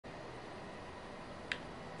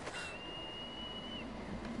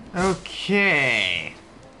Okay.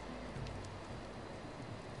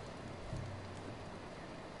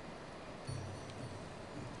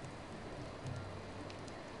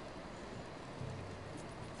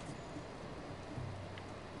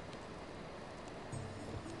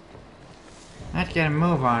 Let's get a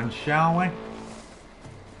move on, shall we?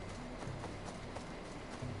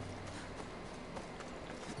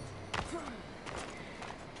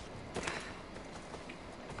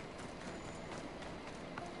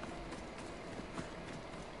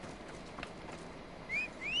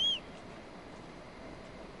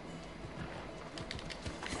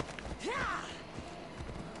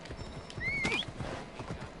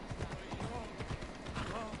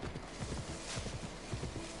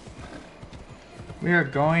 We are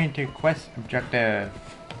going to quest objective.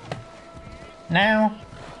 Now.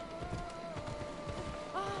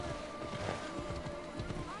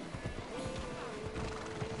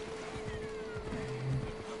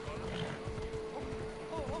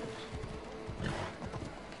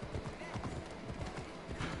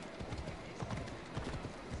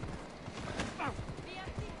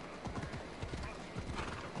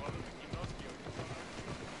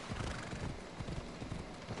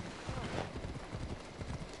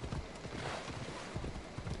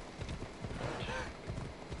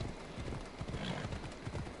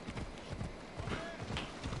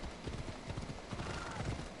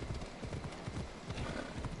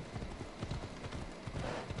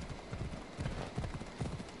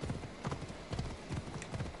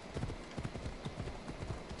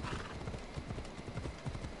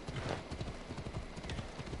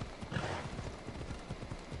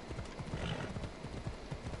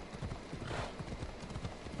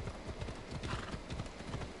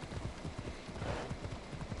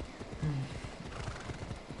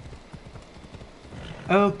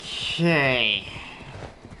 Okay.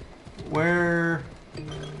 Where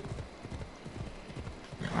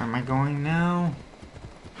am I going now?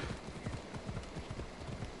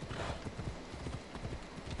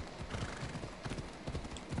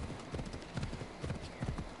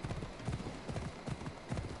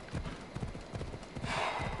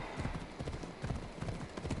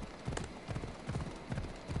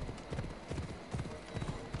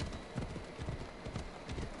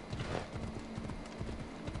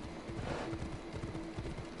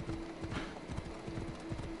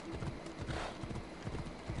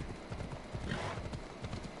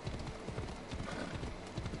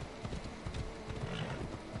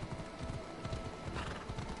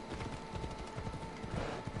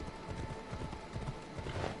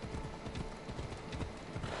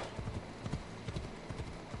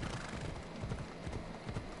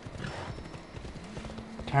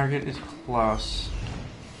 Target is close.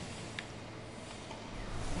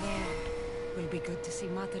 Yeah, will be good to see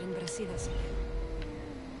Mater and Brasidas again.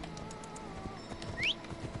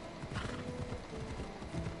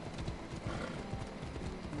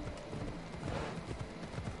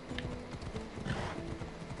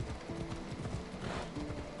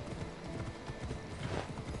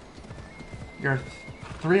 You're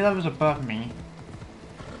 3 levels above me.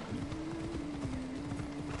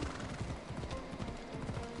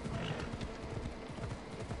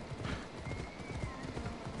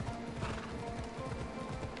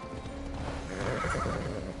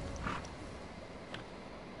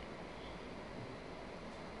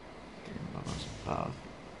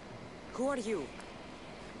 Who are you?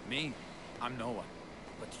 Me? I'm no one.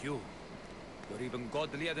 But you. You're even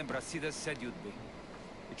godlier than Brasidas said you'd be.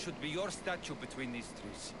 It should be your statue between these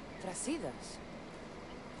trees. Brasidas?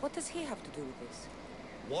 What does he have to do with this?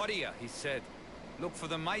 Warrior, he said. Look for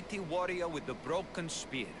the mighty warrior with the broken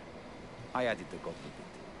spear. I added the godly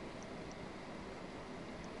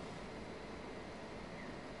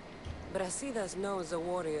bit. Brasidas knows a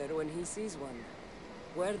warrior when he sees one.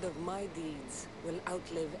 Word of my deeds will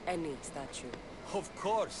outlive any statue. Of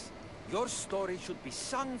course. Your story should be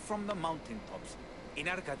sung from the mountaintops. In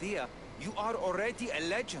Arcadia, you are already a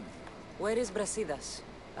legend. Where is Brasidas?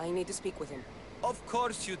 I need to speak with him. Of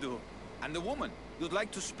course you do. And the woman, you'd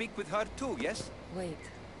like to speak with her too, yes? Wait.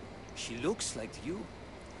 She looks like you.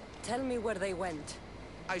 Tell me where they went.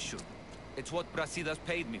 I should. It's what Brasidas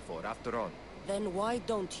paid me for, after all. Then why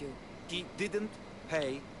don't you? He didn't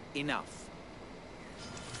pay enough.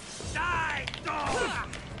 Die, dog!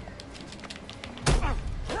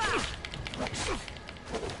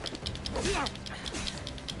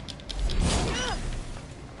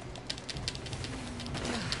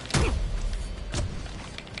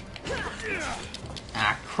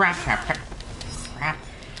 Ah, crap.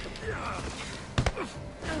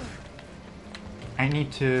 I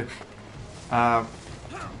need to,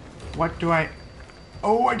 what do I...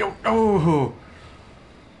 Oh, I don't know.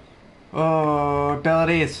 Oh,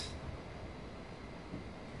 abilities.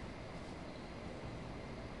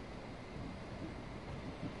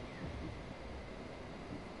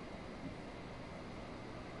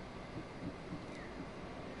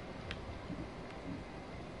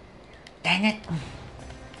 Dang it.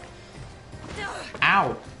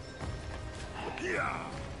 Ow.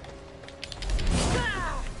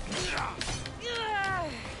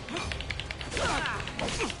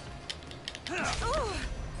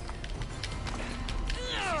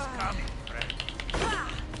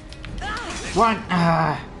 One.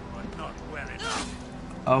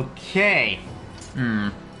 Okay.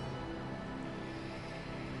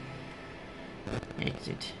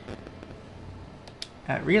 Exit.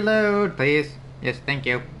 Reload, please. Yes, thank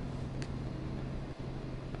you.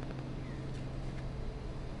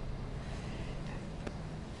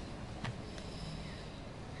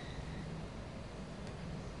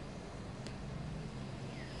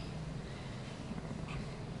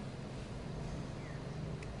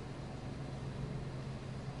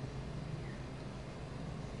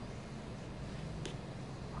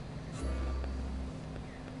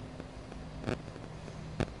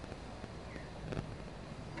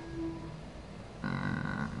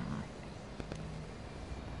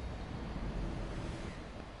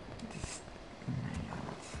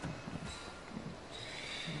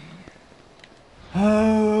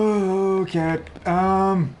 Okay.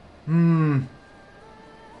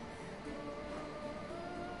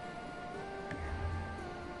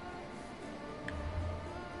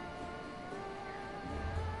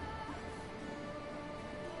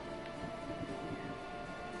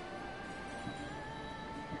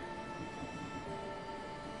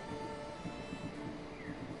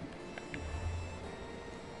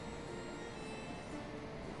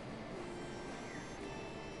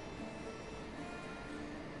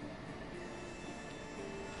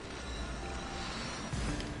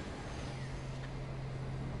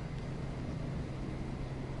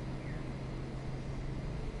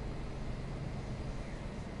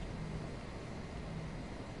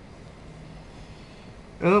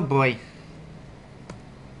 Oh boy.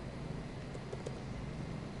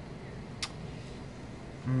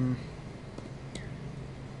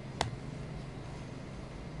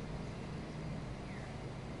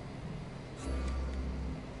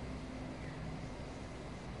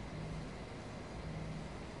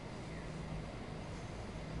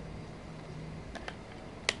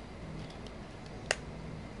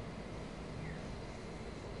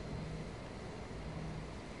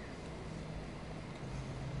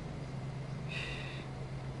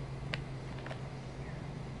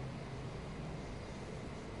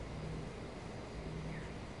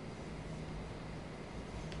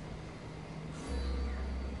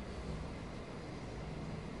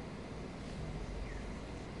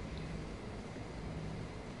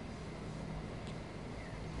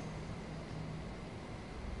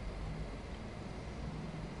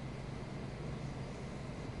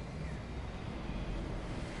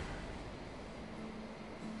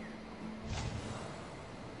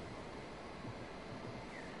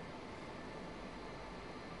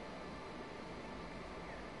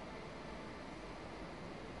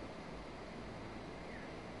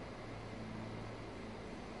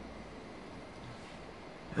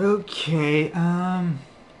 Okay,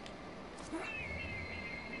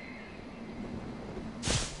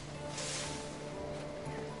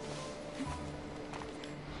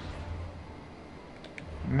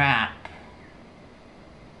 map.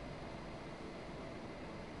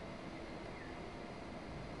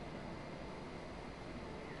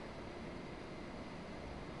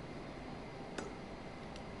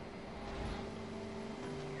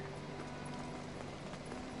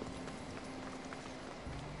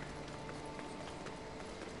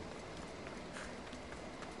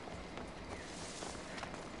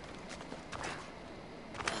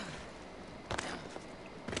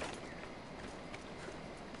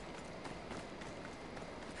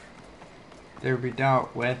 There be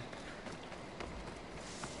dealt with.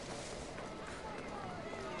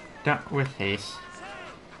 Dealt with haste.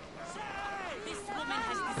 This woman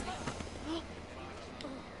has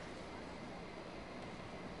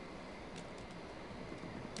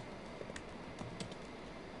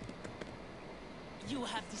You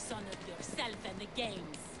have dishonored yourself and the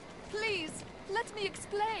games. Please, let me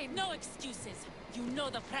explain. No excuses. You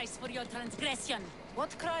know the price for your transgression.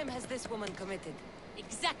 What crime has this woman committed?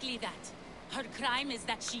 Exactly that. Her crime is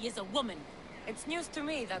that she is a woman. It's news to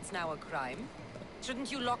me that's now a crime.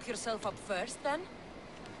 Shouldn't you lock yourself up first, then?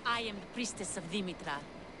 I am the priestess of Dimitra.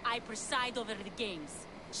 I preside over the games.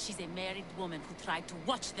 She's a married woman who tried to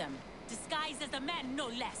watch them, disguised as a man, no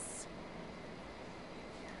less.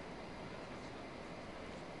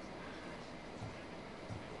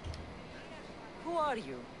 Who are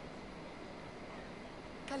you?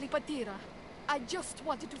 Kalipatira, I just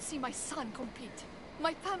wanted to see my son compete.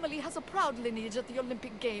 My family has a proud lineage at the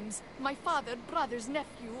Olympic Games. My father, brothers,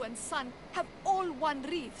 nephew, and son have all won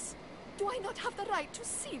wreaths. Do I not have the right to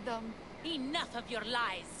see them? Enough of your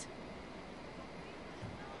lies.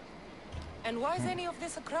 And why is any of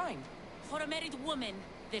this a crime? For a married woman,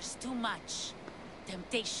 there's too much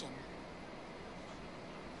temptation.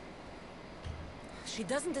 She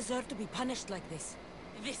doesn't deserve to be punished like this.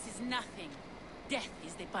 This is nothing. Death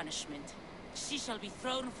is the punishment. She shall be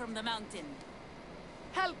thrown from the mountain.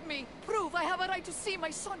 Help me! Prove I have a right to see my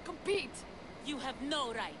son compete! You have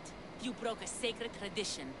no right. You broke a sacred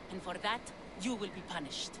tradition, and for that, you will be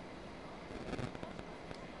punished.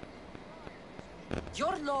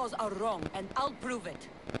 Your laws are wrong, and I'll prove it.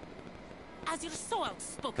 As you're so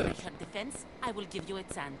outspoken in her defense, I will give you a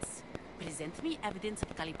chance. Present me evidence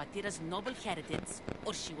of Kalipatira's noble heritage,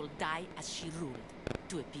 or she will die as she ruled,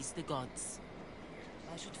 to appease the gods.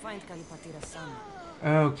 I should find Kalipatira's son.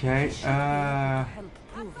 Okay, Help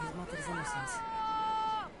prove his mother's innocence.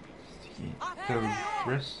 the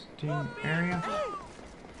resting area?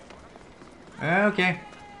 Okay.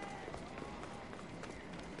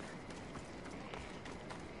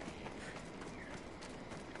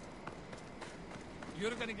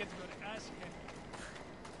 You're gonna get your ass kicked.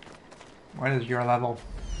 What is your level?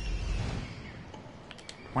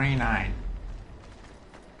 29.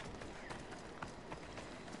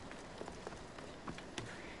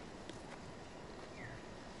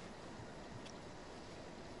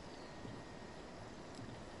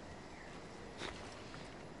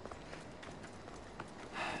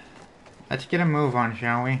 Let's get a move on,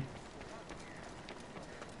 shall we?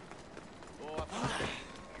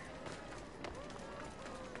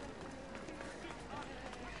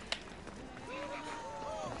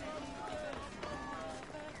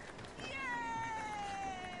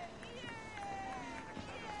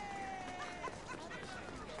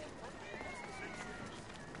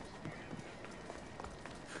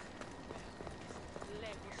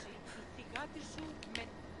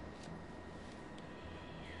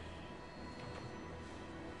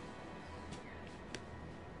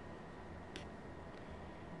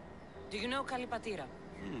 Do you know Kalipatira?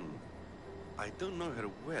 I don't know her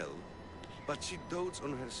well, but she dotes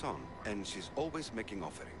on her son, and she's always making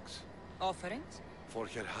offerings. Offerings? For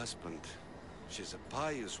her husband. She's a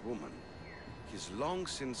pious woman. He's long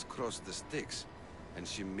since crossed the Styx, and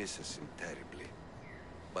she misses him terribly.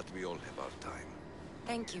 But we all have our time.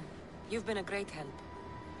 Thank you. You've been a great help.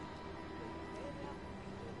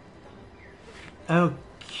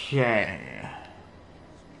 Okay.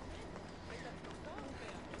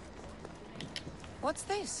 What's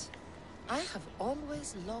this? I have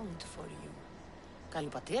always longed for you.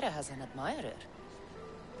 Kalipatira has an admirer.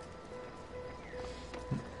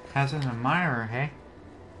 Has an admirer, hey?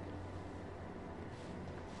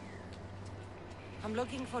 I'm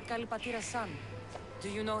looking for Kalipatira's son. Do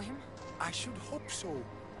you know him? I should hope so.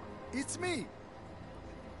 It's me.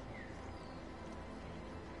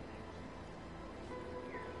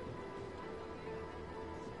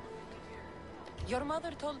 Your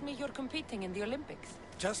mother told me you're competing in the Olympics.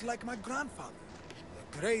 Just like my grandfather,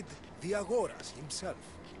 the great Diagoras himself.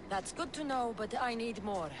 That's good to know, but I need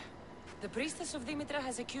more. The priestess of Dimitra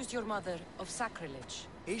has accused your mother of sacrilege.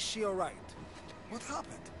 Is she alright? What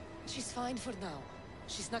happened? She's fine for now.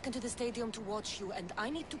 She snuck into the stadium to watch you, and I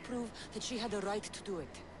need to prove that she had a right to do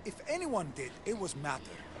it. If anyone did, it was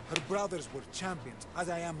Matter. Her brothers were champions, as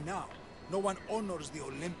I am now. No one honors the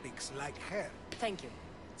Olympics like her. Thank you.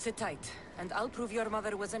 Sit tight, and I'll prove your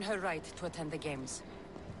mother was in her right to attend the games.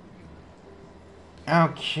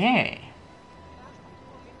 Okay.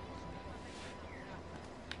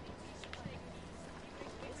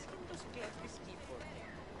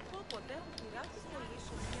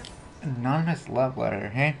 Anonymous love letter,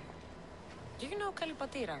 hey? Do you know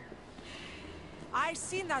Kalipatira? I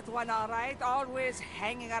seen that one all right, always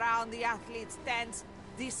hanging around the athletes' tents.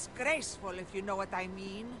 Disgraceful, if you know what I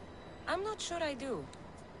mean. I'm not sure I do.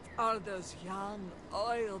 All those young,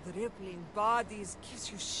 oiled, rippling bodies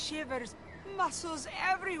gives you shivers, muscles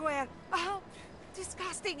everywhere. Oh,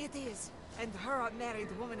 disgusting it is. And her a married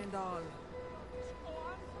woman and all.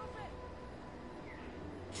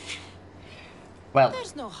 Well,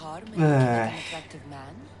 There's no harm in looking at an attractive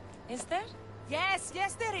man, is there? Yes,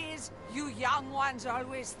 yes, there is. You young ones are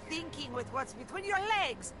always thinking with what's between your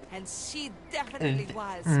legs. And she definitely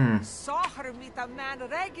was. Saw her meet a man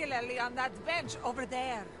regularly on that bench over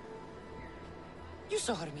there. You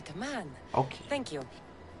saw her meet a man. Okay. Thank you.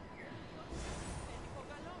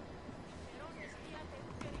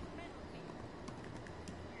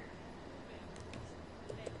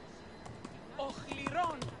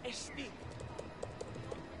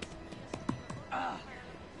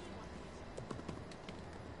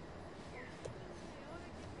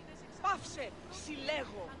 Πάυσε,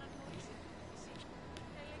 συλλέγω.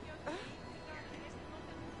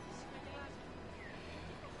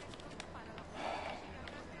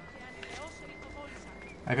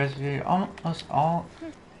 I guess we almost all.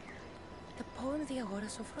 The poem The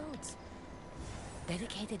Agoras of Rhodes.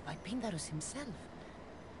 Dedicated by Pindarus himself.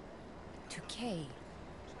 To Kay.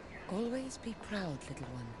 Always be proud,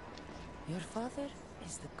 little one. Your father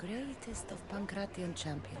is the greatest of Pancratian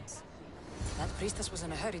champions. That priestess was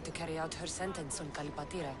in a hurry to carry out her sentence on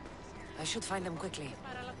Kalipatira. I should find them quickly.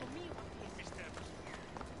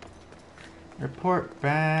 Report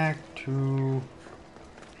back to...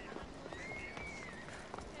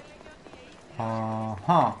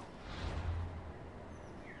 Uh-huh.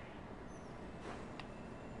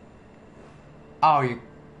 Oh, you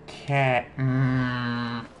can't...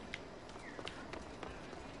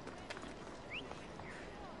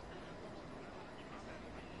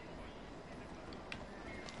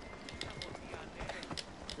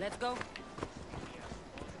 Let's go.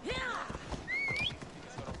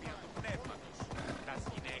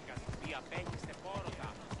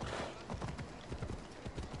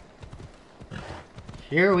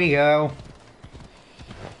 Here we go.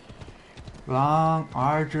 Long,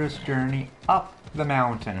 arduous journey up the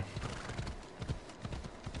mountain.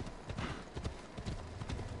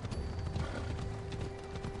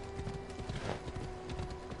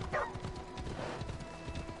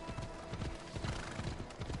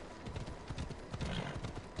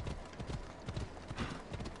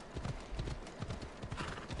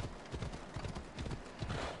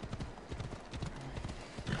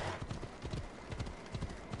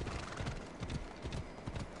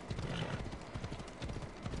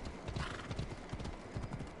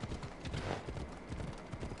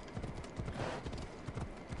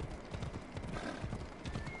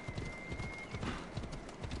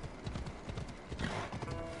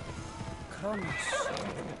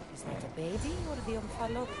 Is that a baby or the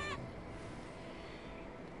Omphalo?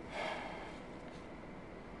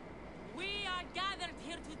 We are gathered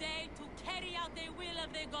here today to carry out the will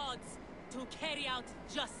of the gods, to carry out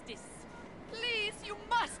justice. Please, you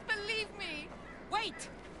must believe me! Wait!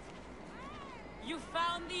 You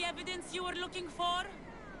found the evidence you were looking for?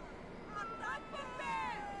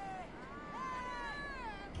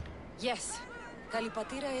 Yes.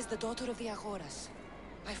 Kalipatira is the daughter of the Agoras.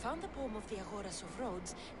 I found the poem of the Agoras of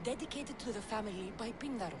Rhodes dedicated to the family by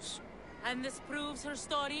Pindarus. And this proves her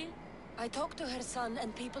story? I talked to her son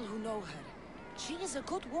and people who know her. She is a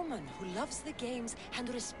good woman who loves the games and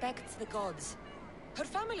respects the gods. Her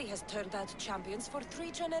family has turned out champions for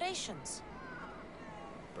 3 generations.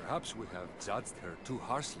 Perhaps we have judged her too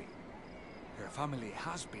harshly. Her family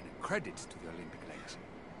has been a credit to the Olympic legacy.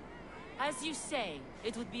 As you say,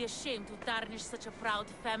 it would be a shame to tarnish such a proud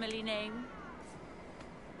family name.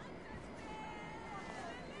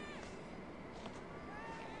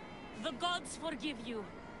 The gods forgive you.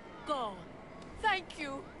 Go. Thank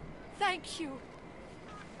you. Thank you.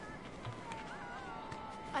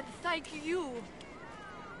 And thank you.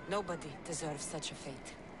 Nobody deserves such a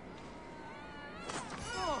fate.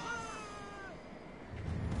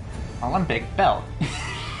 Olympic belt.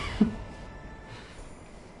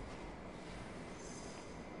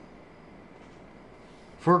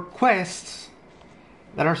 For quests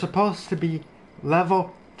that are supposed to be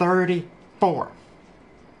level 34.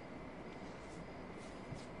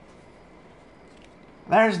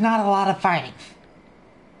 There's not a lot of fighting.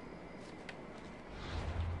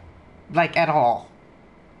 Like, at all.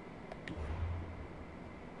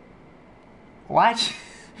 What?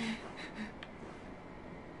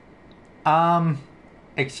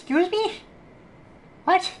 Excuse me?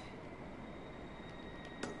 What?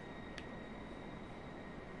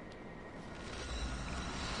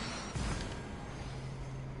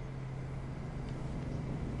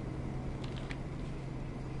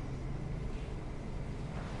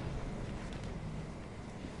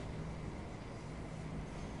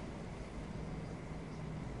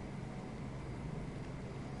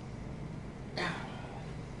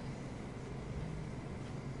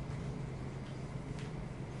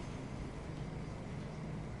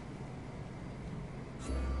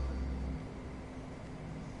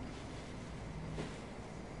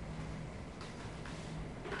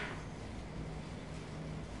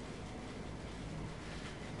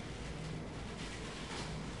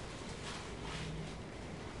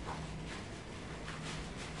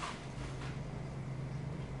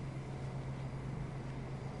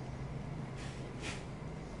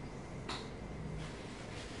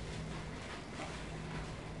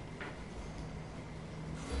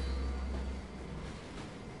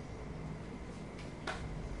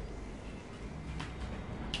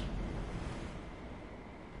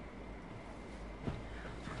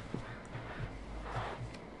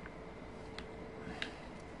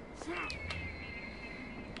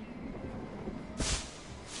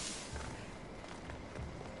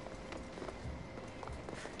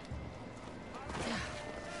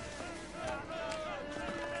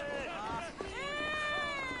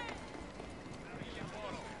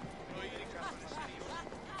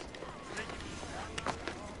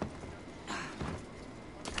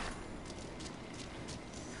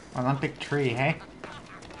 Olympic tree, hey?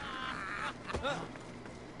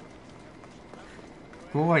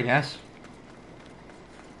 Cool, I guess.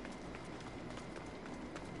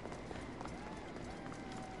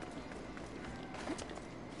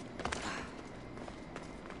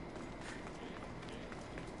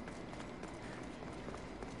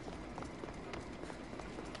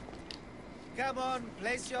 Come on,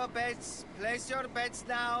 place your bets. Place your bets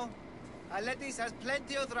now. Aledis has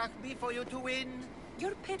plenty of drachmi for you to win.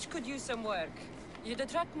 Your pitch could use some work. You'd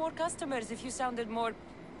attract more customers if you sounded more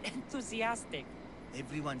enthusiastic.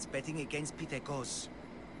 Everyone's betting against Pitekos.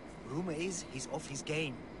 Rumor is he's off his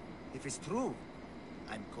game. If it's true,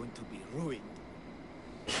 I'm going to be ruined.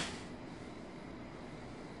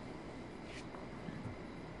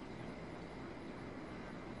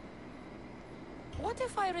 What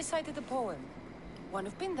if I recited a poem? One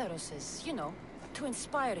of Pindaros's, you know, to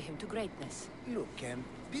inspire him to greatness. Look,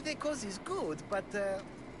 Pitekos is good, but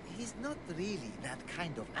he's not really that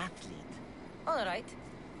kind of athlete. All right.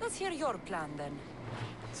 Let's hear your plan, then.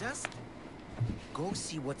 Just go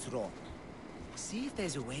see what's wrong. See if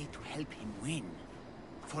there's a way to help him win.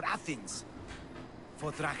 For Athens.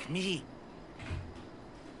 For drachmi.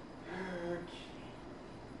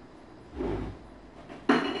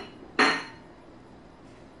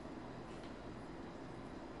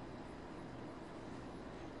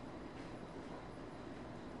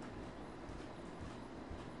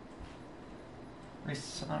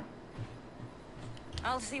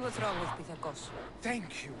 I'll see what's wrong with Pitakos.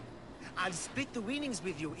 Thank you. I'll split the winnings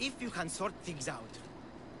with you if you can sort things out.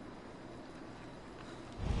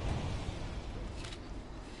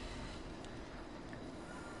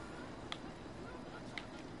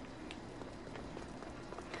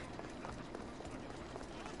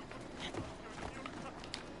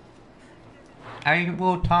 I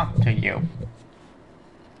will talk to you.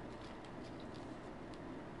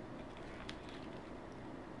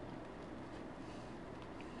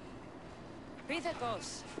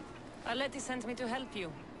 Pitakos, Aleti sent me to help you.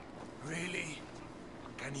 Really?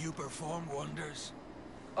 Can you perform wonders?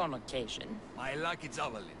 On occasion. My lucky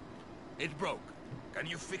javelin. It broke. Can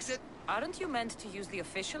you fix it? Aren't you meant to use the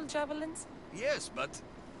official javelins? Yes, but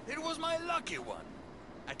it was my lucky one.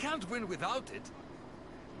 I can't win without it.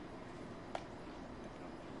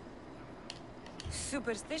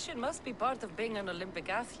 Superstition must be part of being an Olympic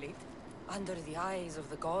athlete. Under the eyes of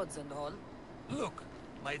the gods and all. Look,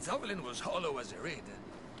 my javelin was hollow as a reed,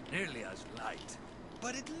 and nearly as light.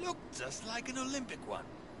 But it looked just like an Olympic one.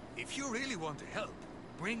 If you really want to help,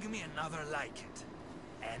 bring me another like it.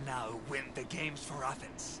 And I'll win the games for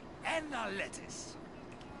Athens. And Aletis.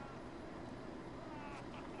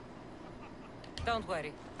 Don't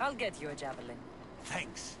worry, I'll get you a javelin.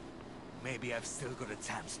 Thanks. Maybe I've still got a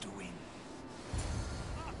chance to win.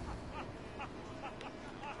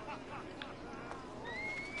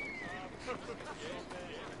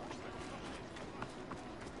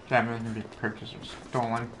 Javelin to be purchased or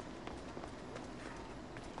stolen.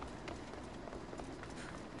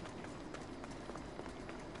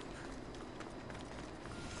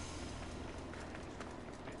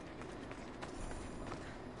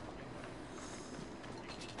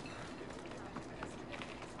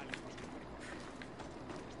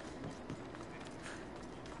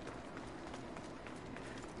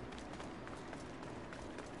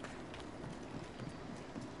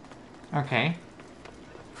 Okay.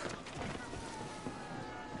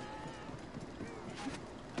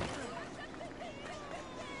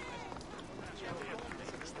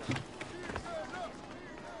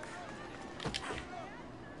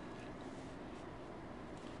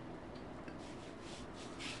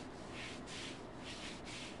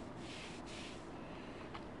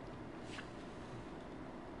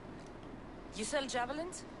 You sell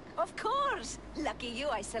javelins? Of course! Lucky you,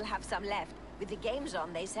 I still have some left. With the games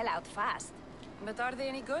on, they sell out fast. But are they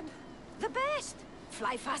any good? The best!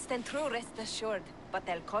 Fly fast and true, rest assured. But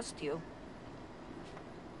they'll cost you.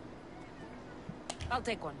 I'll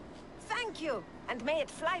take one. Thank you! And may it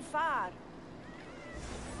fly far!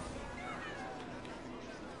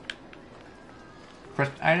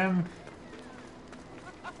 First item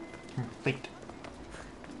complete.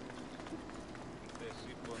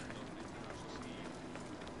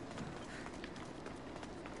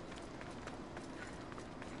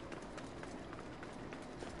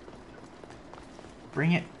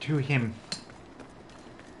 Bring it to him.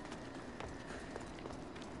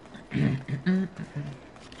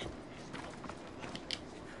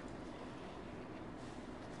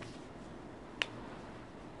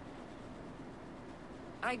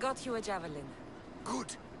 I got you a javelin.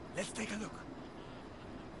 Good. Let's take a look.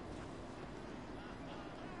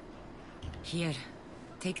 Here.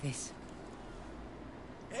 Take this.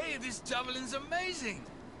 Hey, this javelin's amazing!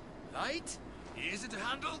 Light, easy to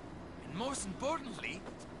handle, and most importantly,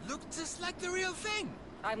 look just like the real thing!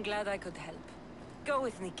 I'm glad I could help. Go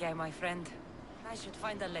with Nike, my friend. I should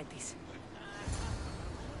find the ladies.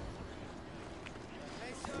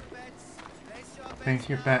 Place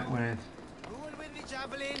your bet with. Who will win the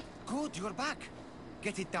javelin? Good, you're back.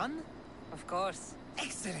 Get it done? Of course.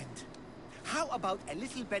 Excellent. How about a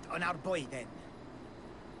little bet on our boy, then?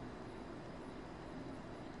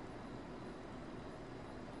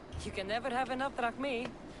 You can never have enough drachmi.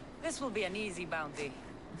 This will be an easy bounty.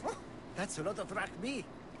 Oh, that's a lot of drachmi.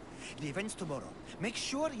 The event's tomorrow. Make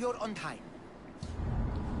sure you're on time.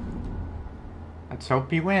 Let's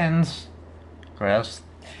hope he wins. Chris,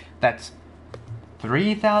 that's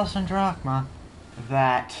 3,000 drachma.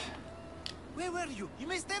 That. Where were you? You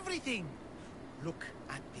missed everything. Look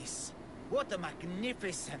at this. What a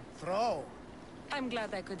magnificent throw. I'm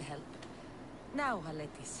glad I could help. Now,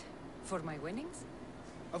 Aletis, for my winnings?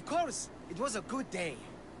 Of course. It was a good day.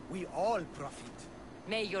 We all profit.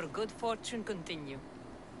 May your good fortune continue.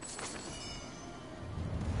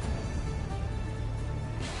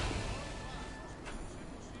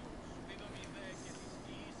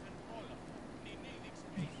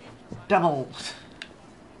 Doubles.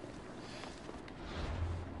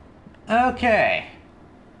 Okay.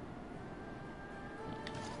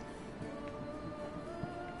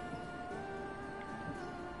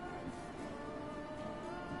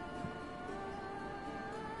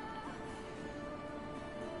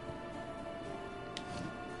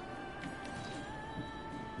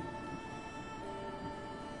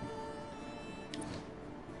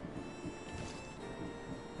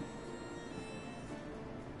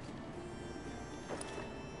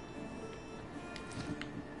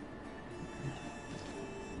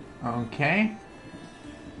 Okay.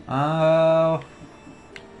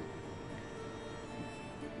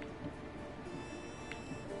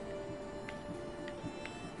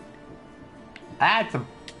 That's a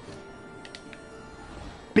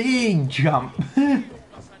big jump.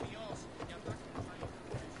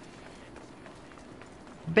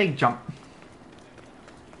 Big jump.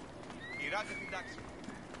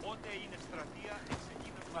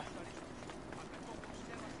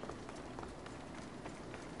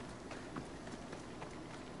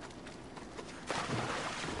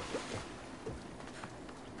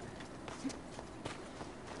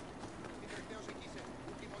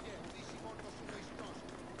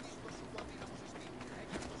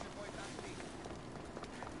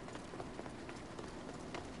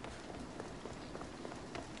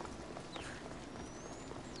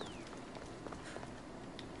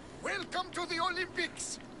 Welcome to the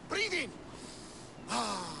Olympics! Breathe in!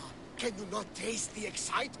 Ah, can you not taste the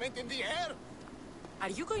excitement in the air? Are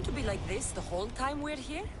you going to be like this the whole time we're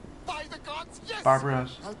here? By the gods, yes!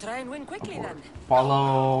 Barbaros. I'll try and win quickly then.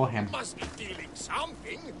 Follow him. You must be feeling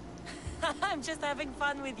something. I'm just having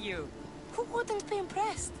fun with you. Who wouldn't be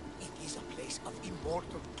impressed? It is a place of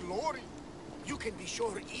immortal glory. You can be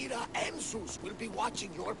sure Ira and Zeus will be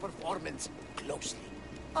watching your performance closely.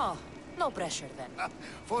 Oh, no pressure then.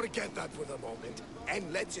 Forget that for the moment,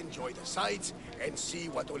 and let's enjoy the sights and see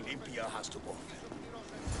what Olympia has to offer.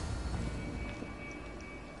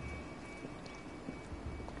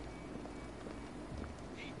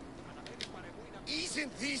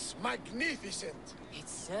 Isn't this magnificent?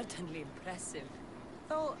 It's certainly impressive.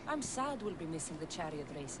 Though I'm sad we'll be missing the chariot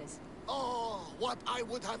races. Oh, what I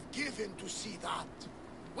would have given to see that.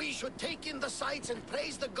 We should take in the sights and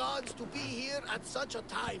praise the gods to be here at such a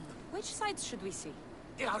time. Which sights should we see?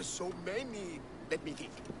 There are so many. Let me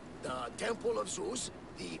think. The Temple of Zeus,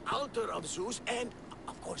 the Altar of Zeus, and,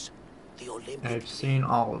 of course, the Olympic. I've seen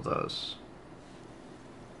all of those.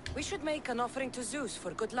 We should make an offering to Zeus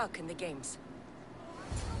for good luck in the games.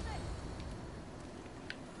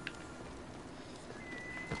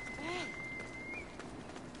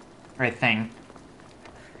 Right thing.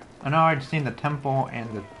 I know I'd seen the temple and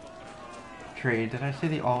the tree. Did I see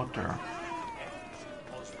the altar?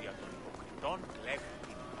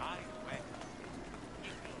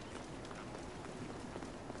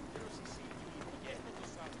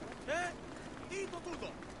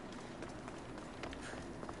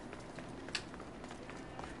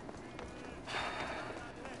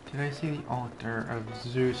 Did I see the altar of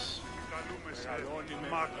Zeus?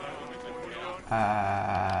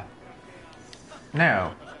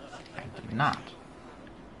 No, I did not.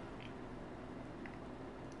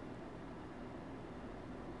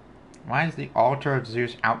 Why is the altar of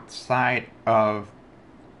Zeus outside of...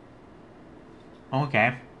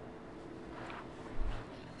 Okay.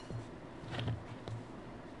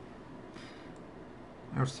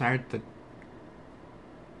 outside the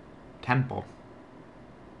temple.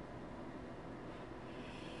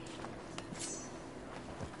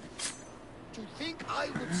 To think I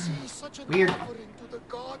would see such an Weird. offering to the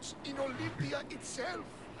gods in Olympia itself.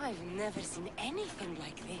 I've never seen anything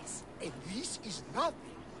like this. And this is nothing.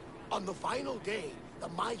 On the final day, the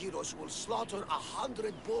Magiros will slaughter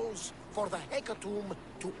 100 bulls for the hecatomb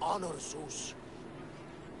to honor Zeus.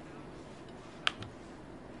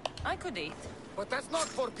 I could eat. But that's not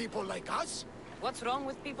for people like us. What's wrong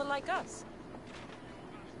with people like us?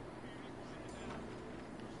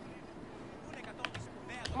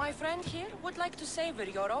 My friend here would like to savor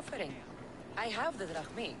your offering. I have the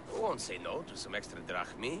drachmi. Won't say no to some extra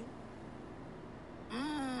drachmi.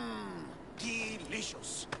 Mmm,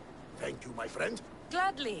 delicious. Thank you, my friend.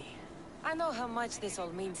 Gladly. I know how much this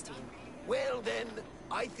all means to you. Well then,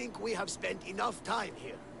 I think we have spent enough time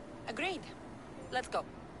here. Agreed. Let's go.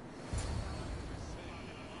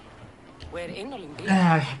 We're in Olympia.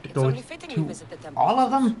 I have to It's go only fitting we to visit the temple. all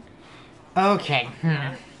of them? Okay.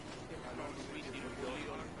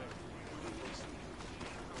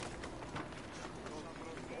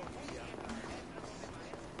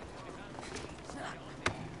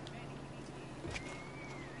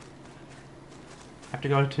 Have to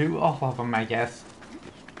go to all of them, I guess.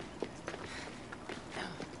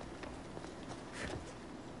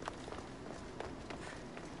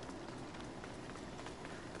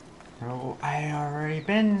 So I already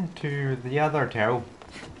been to the other two.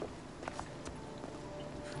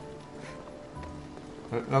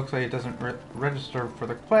 It looks like it doesn't register for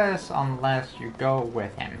the quest unless you go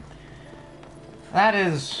with him. That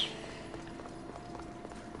is...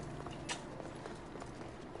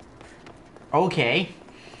 okay.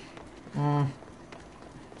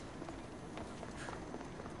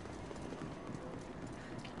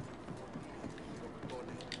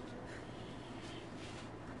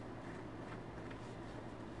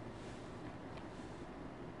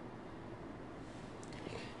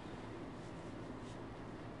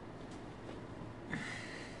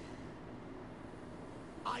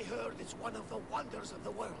 I heard it's one of the wonders of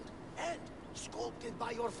the world, and sculpted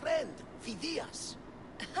by your friend, Phidias.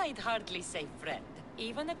 I'd hardly say friend.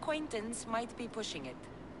 Even acquaintance might be pushing it.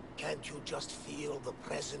 Can't you just feel the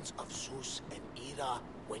presence of Zeus and Hera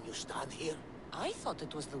when you stand here? I thought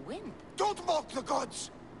it was the wind. Don't mock the gods!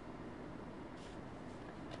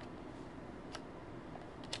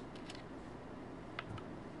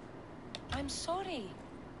 I'm sorry.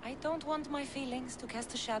 I don't want my feelings to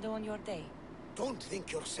cast a shadow on your day. Don't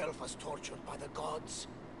think yourself as tortured by the gods,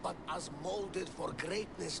 but as molded for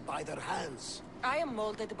greatness by their hands. I am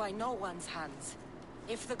molded by no one's hands.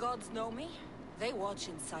 If the gods know me, they watch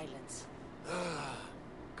in silence.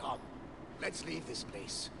 Come, let's leave this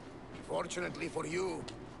place. Fortunately for you,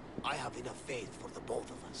 I have enough faith for the both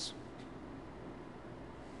of us.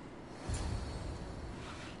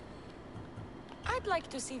 I'd like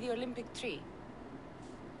to see the Olympic tree.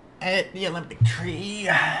 At the Olympic tree.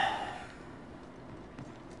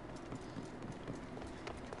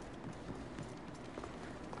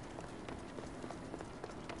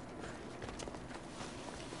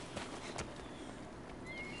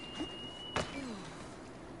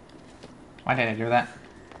 Why did I do that?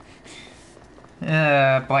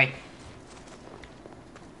 Boy.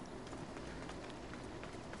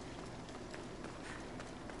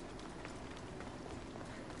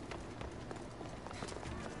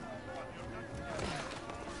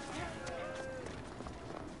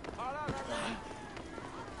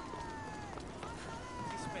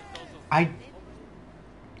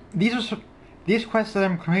 These quests that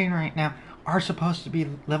I'm creating right now are supposed to be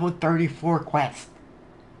level 34 quests.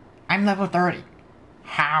 I'm level 30.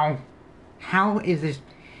 How? How is this?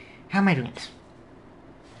 How am I doing this?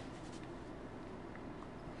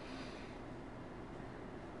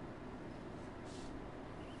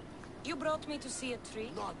 You brought me to see a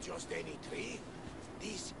tree? Not just any tree.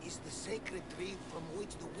 This is the sacred tree from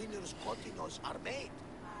which the winner's kotinos are made.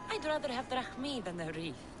 I'd rather have drachmi than a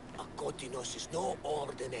wreath. A kotinos is no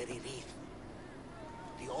ordinary wreath.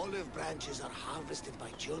 The olive branches are harvested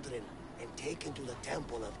by children and taken to the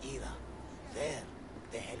temple of Hera. There,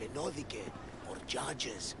 the Hellenodike, or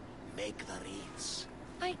judges, make the wreaths.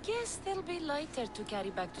 I guess they'll be lighter to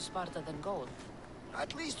carry back to Sparta than gold.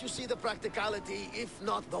 At least you see the practicality, if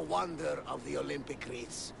not the wonder, of the Olympic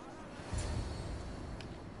wreaths.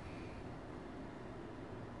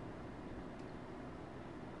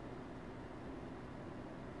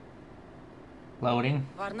 Loading.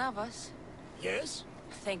 Varnavas? Yes?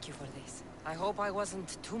 Thank you for this. I hope I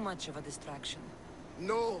wasn't too much of a distraction.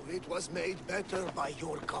 No, it was made better by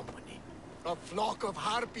your company. A flock of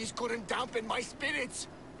harpies couldn't dampen my spirits.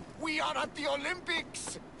 We are at the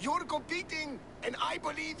Olympics. You're competing, and I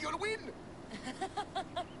believe you'll win.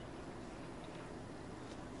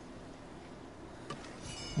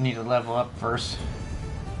 Need to level up first.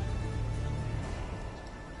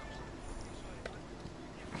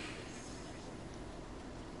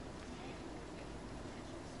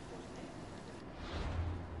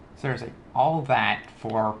 Seriously, all that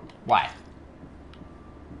for what?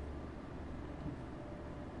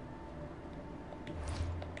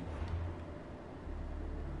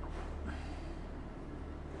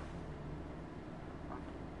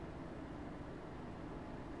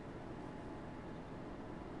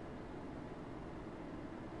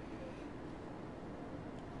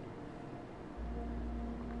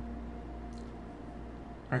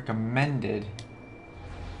 Recommended,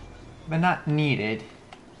 but not needed.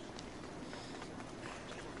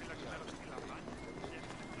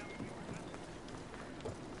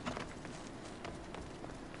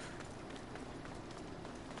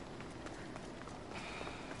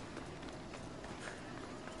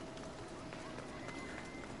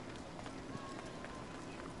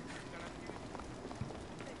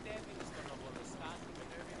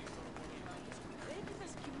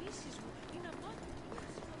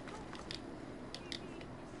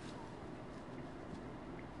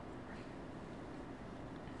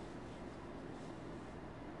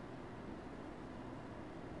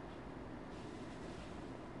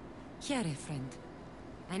 Here, friend.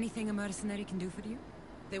 Anything a mercenary can do for you?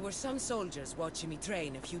 There were some soldiers watching me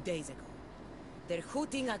train a few days ago. Their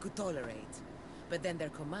hooting I could tolerate, but then their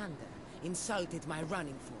commander insulted my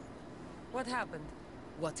running form. What happened?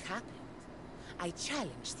 What happened? I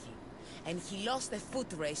challenged him, and he lost a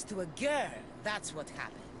foot race to a girl. That's what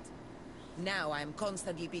happened. Now I am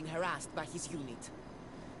constantly being harassed by his unit.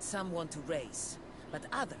 Some want to race, but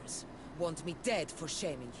others want me dead for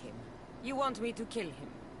shaming him. You want me to kill him?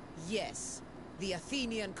 Yes. The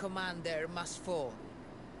Athenian commander must fall.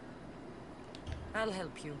 I'll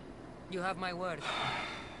help you. You have my word.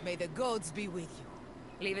 May the gods be with you.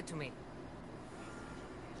 Leave it to me.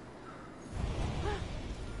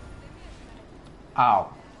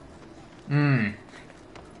 Ow.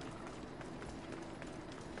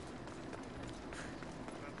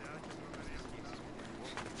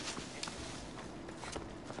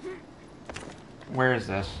 Where is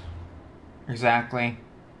this? Exactly.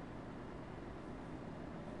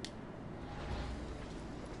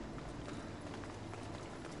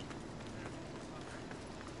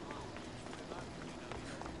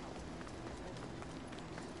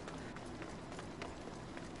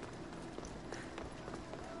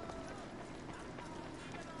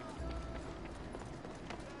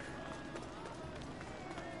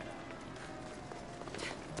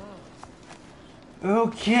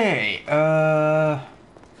 Okay,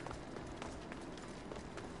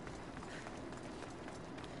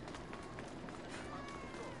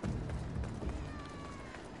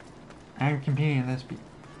 I'm competing in this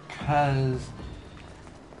because...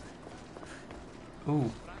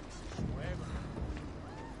 Ooh.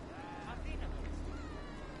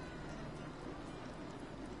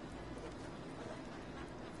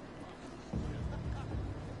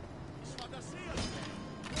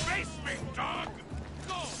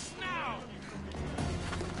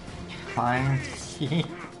 Climb,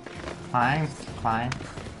 climb, climb,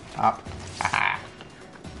 up. Ah.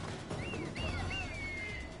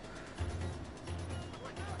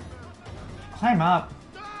 Climb up.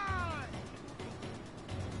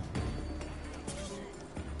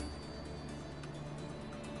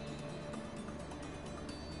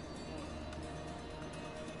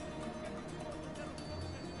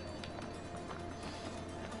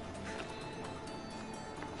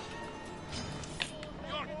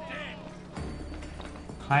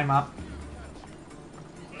 Climb up.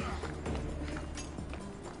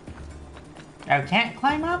 Oh, can't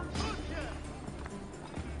climb up?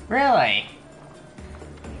 Really?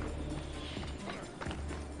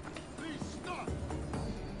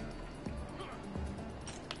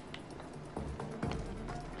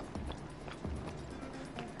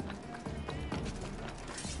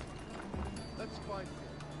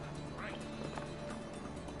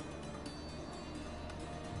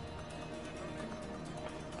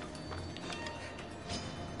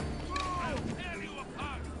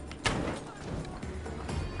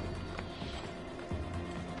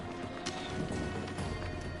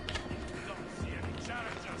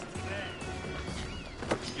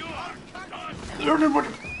 Everybody.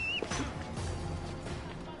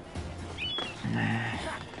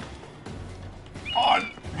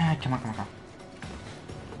 On. Come on, come on, come on.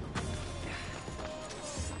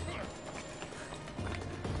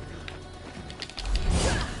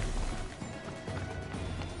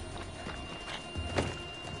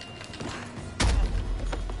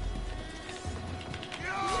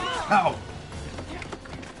 Oh!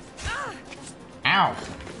 Ow!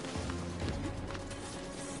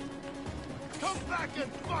 Come back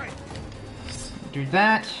and fight! Do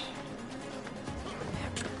that.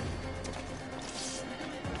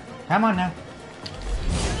 Come on now.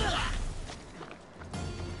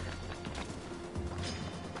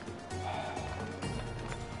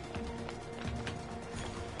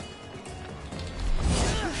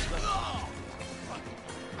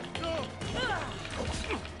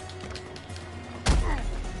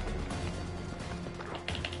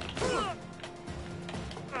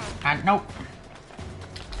 Nope.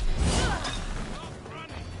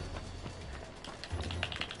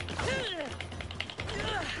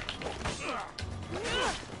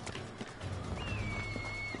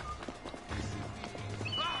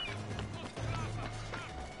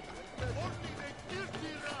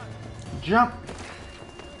 Jump.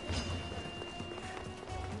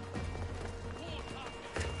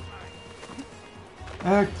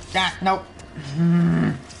 Nope.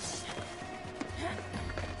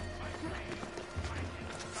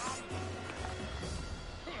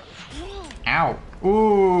 Ow.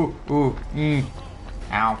 Ooh. Ooh.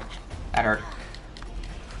 Ow. That hurt.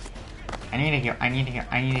 I need to heal. I need to heal.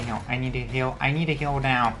 I need to heal. I need to heal. I need to heal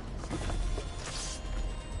now.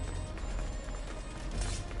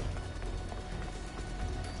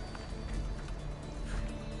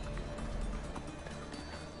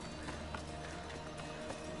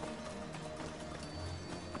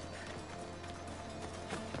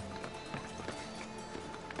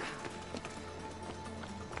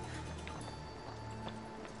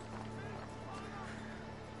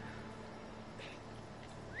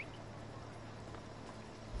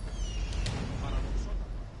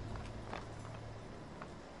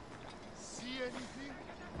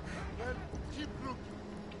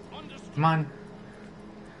 Come on.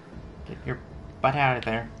 Get your butt out of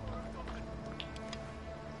there.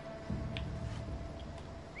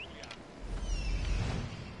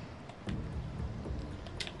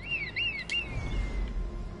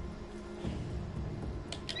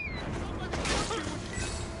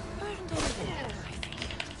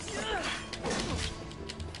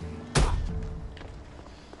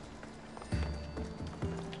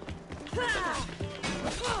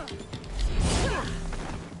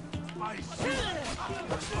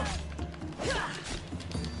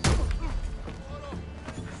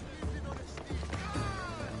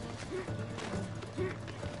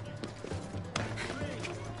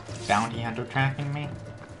 Bounty hunter tracking me?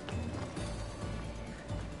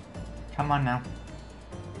 Come on now.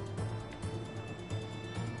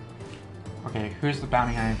 Okay, who's the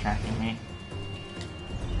bounty hunter tracking me?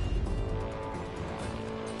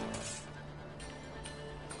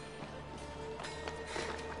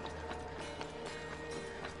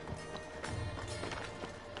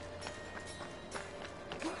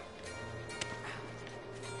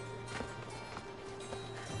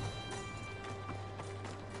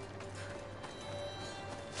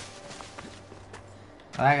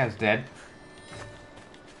 Oh, that guy's dead.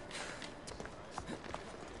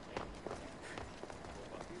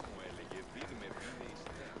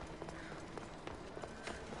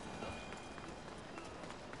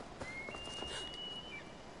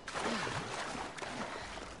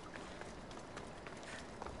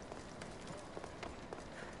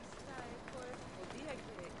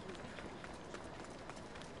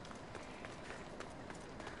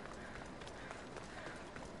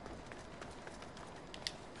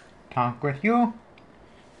 Talk with you.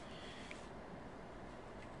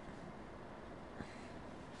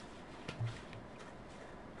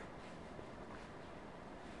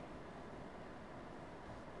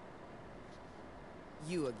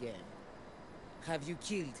 You again. Have you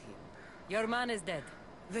killed him? Your man is dead.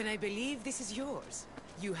 Then I believe this is yours.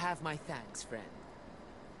 You have my thanks, friend.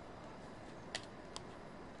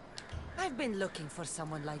 I've been looking for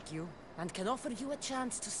someone like you, and can offer you a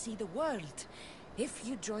chance to see the world, if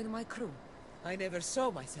you join my crew. I never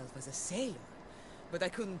saw myself as a sailor, but I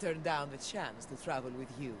couldn't turn down the chance to travel with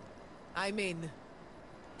you. I mean...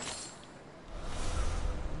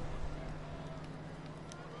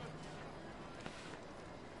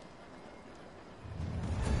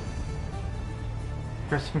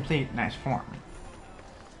 Press complete, nice form.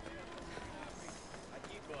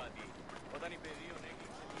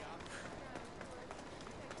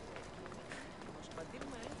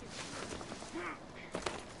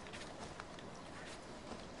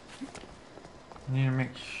 Need to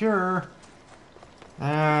make sure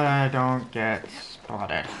that I don't get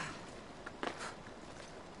spotted.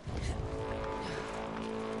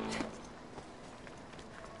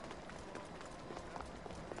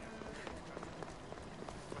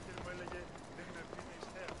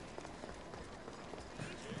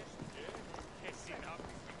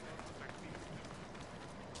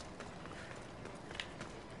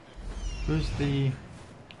 Who's the...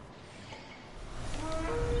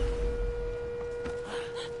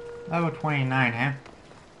 Level 29, huh?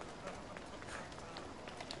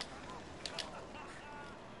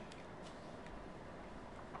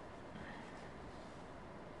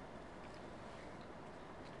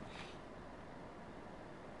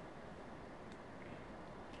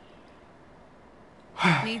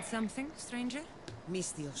 Need something, stranger?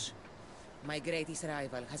 Mistios. My greatest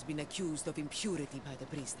rival has been accused of impurity by the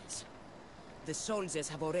priestess. The soldiers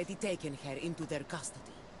have already taken her into their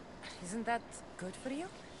custody. Isn't that good for you?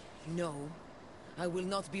 No. I will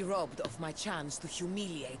not be robbed of my chance to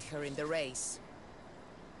humiliate her in the race.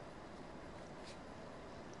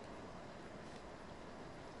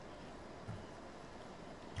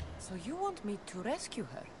 So you want me to rescue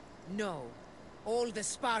her? No. All the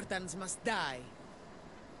Spartans must die.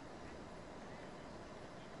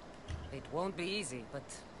 It won't be easy, but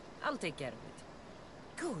I'll take care of it.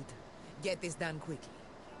 Good. Get this done quickly.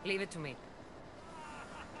 Leave it to me.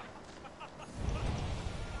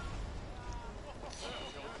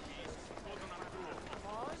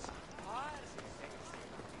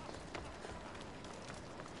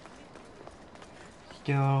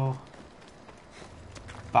 Skill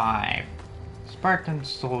 5. Spartan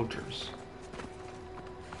soldiers.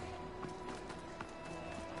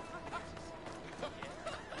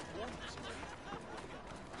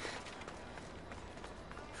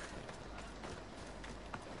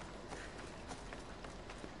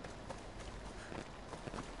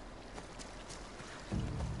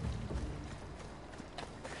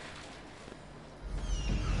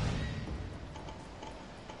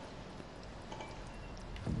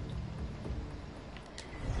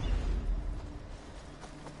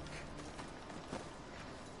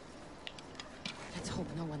 Let's hope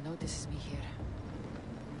no one notices me here.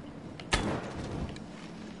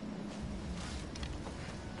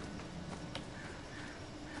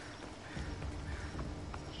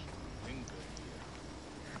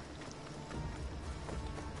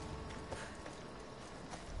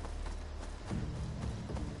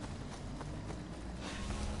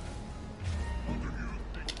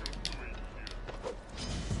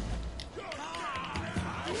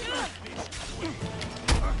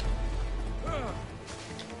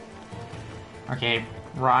 Okay,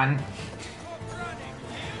 run.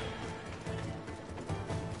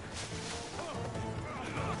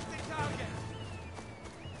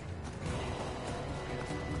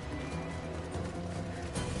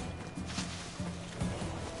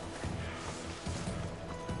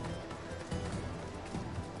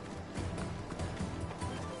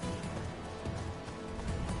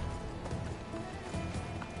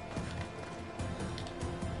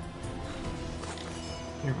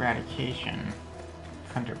 Eradication.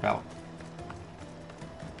 Hunter belt.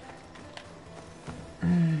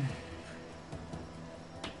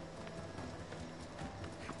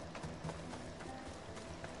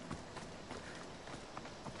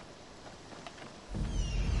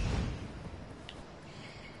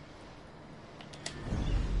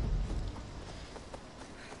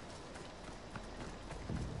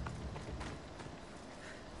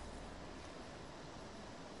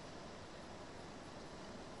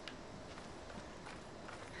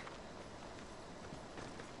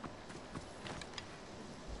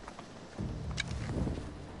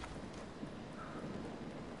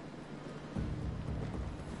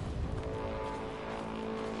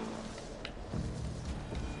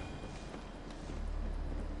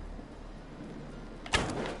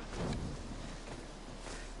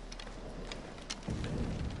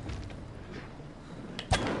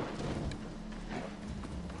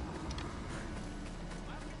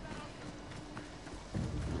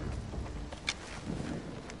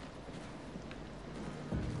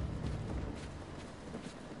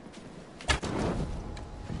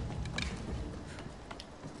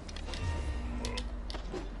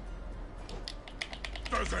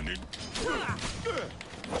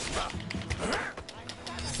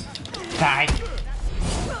 Die.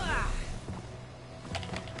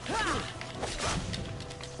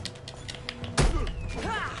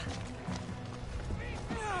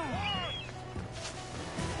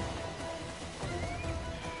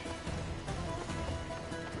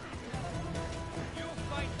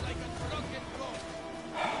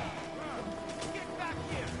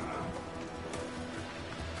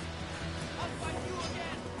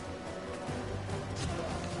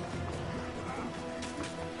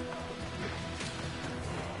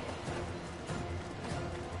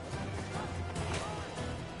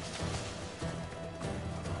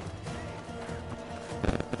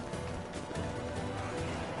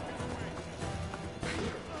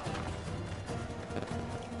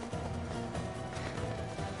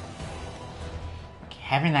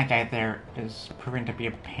 having that guy there is proving to be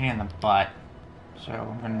a pain in the butt. So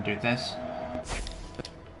I'm gonna do this.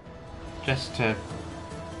 Just to...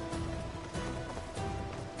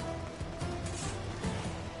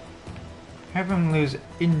 have him lose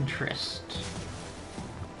interest.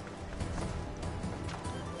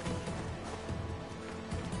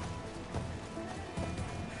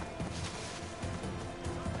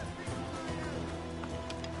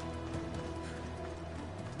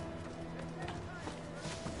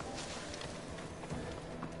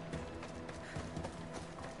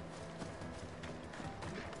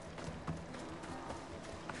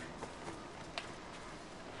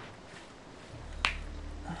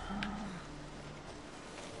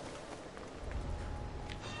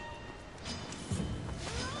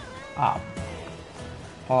 Oh.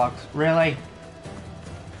 Bollocks. Really?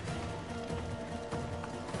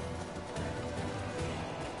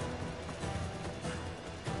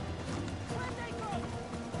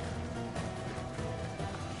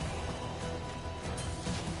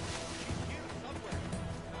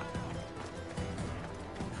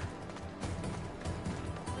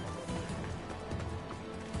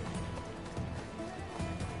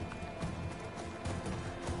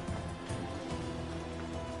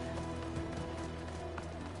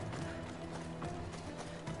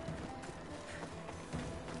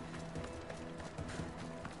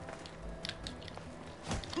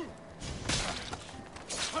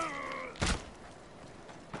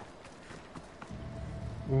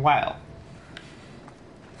 Well.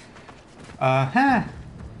 Uh-huh.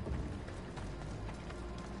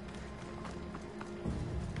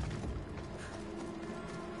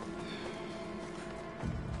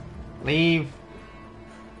 Leave.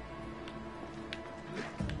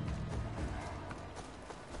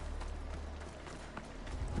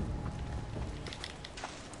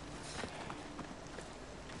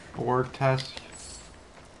 Board test.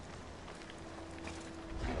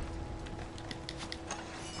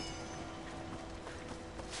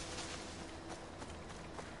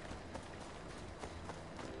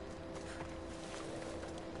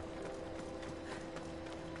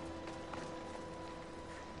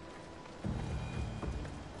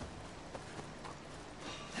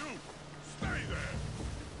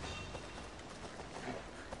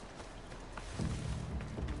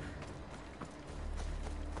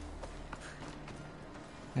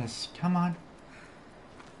 Yes, come on.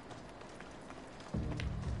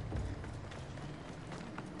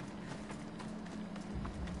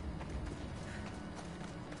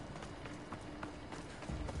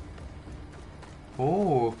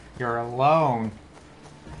 Oh, you're alone.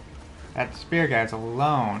 That spear guy's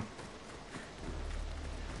alone.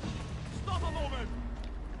 Stop a moment!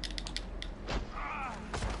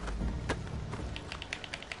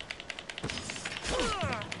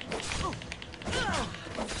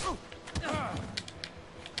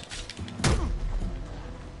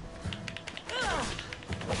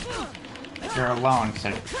 You're alone,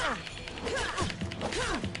 so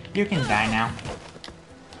you can die now.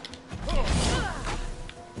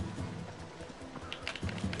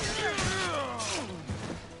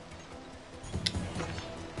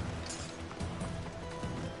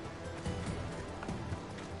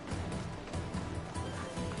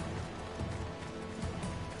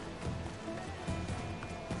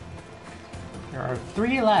 There are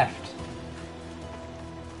 3 left.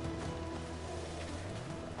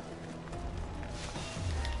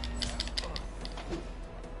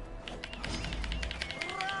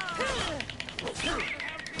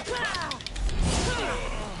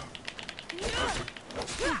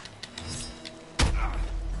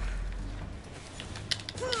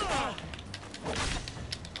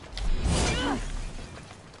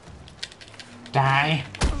 Die.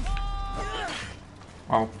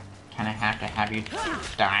 Well, kind of have to have you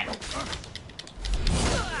die.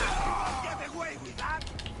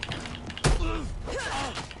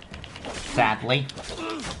 Sadly.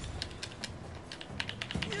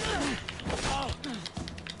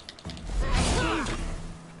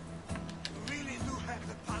 Really do have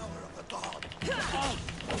the power of the god.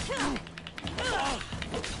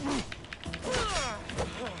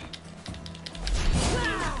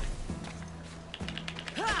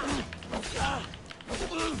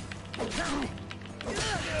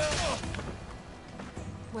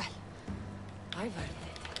 Well, I've heard it.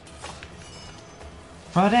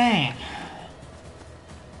 Well, dang.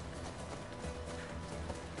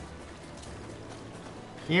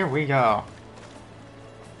 Here we go.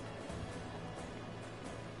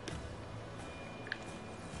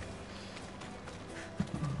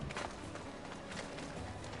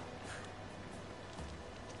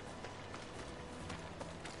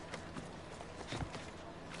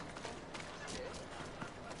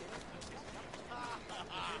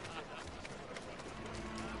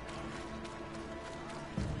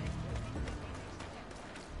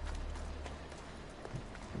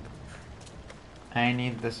 I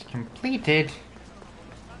need this completed.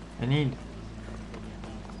 I need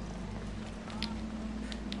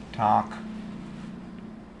talk.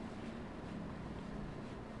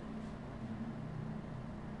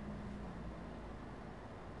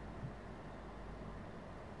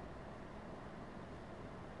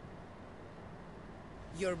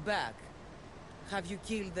 You're back. Have you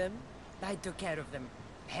killed them? I took care of them.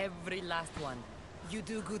 Every last one. You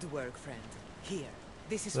do good work, friend. Here,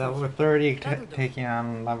 this is Level for you. 30 That'll do. taking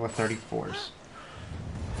on level 34s.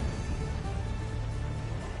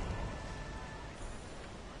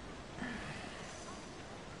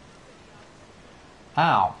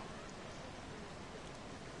 Ow.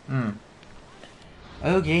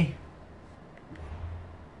 Okay.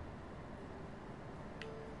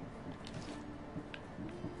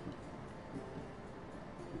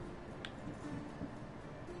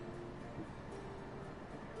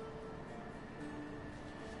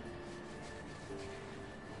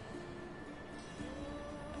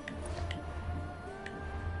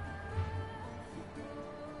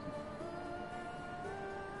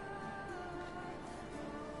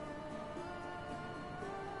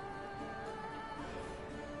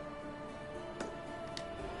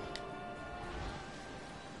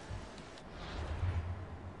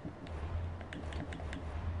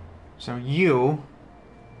 So you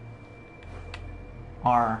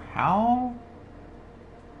are how?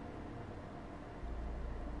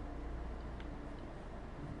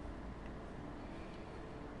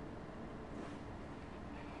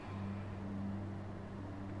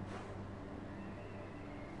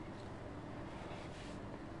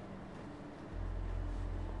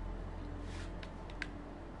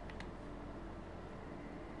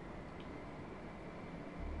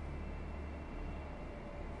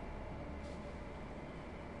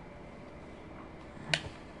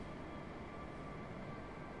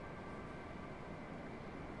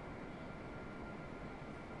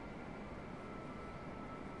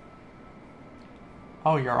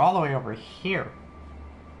 Oh, you're all the way over here.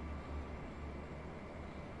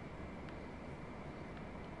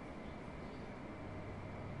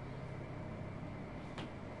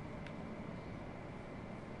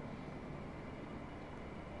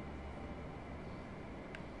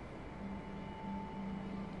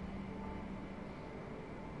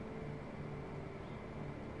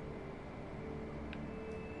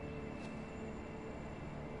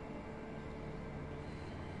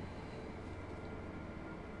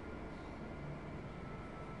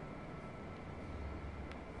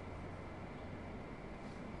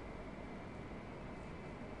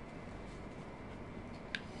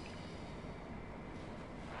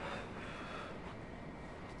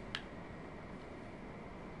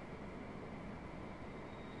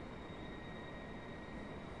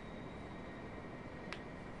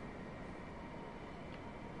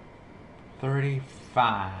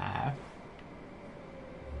 $35.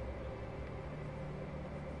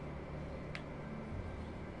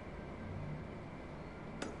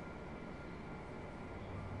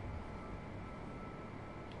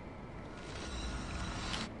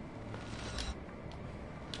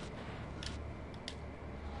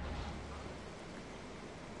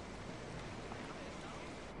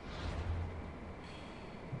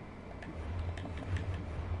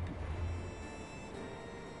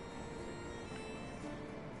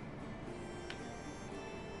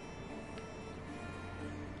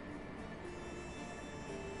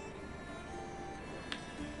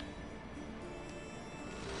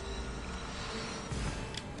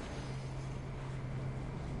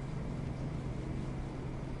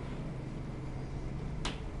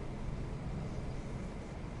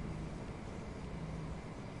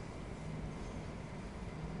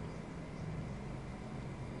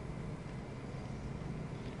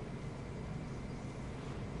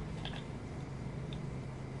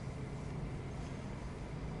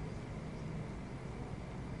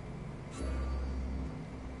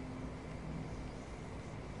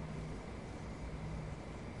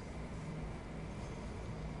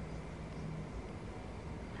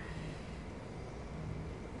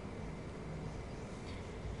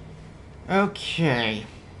 Okay.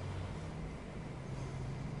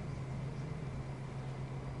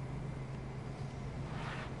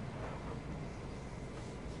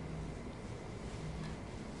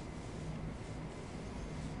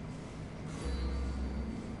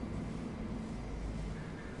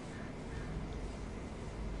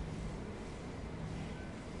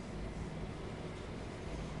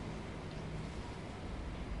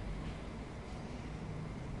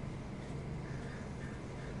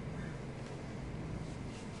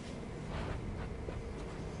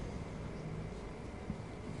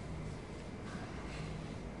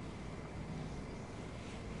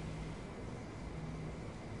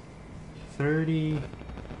 30.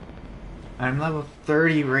 I'm level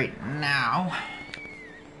 30 right now.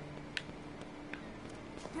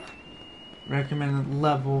 Recommended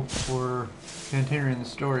level for continuing the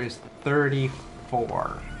story is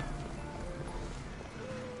 34.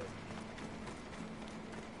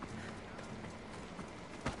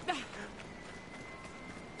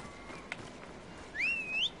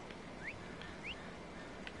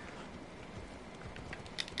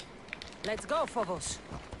 Let's go, Phobos.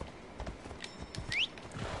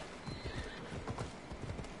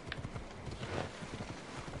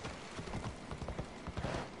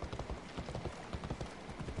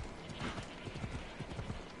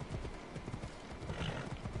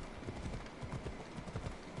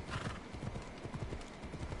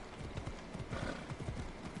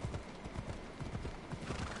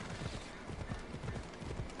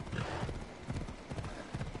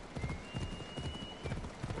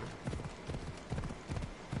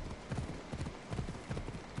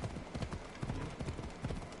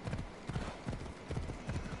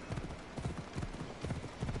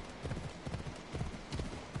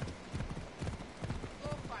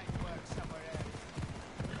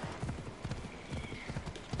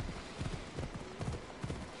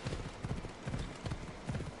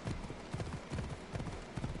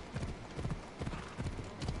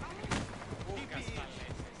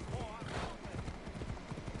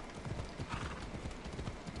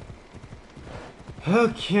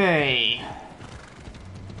 Okay.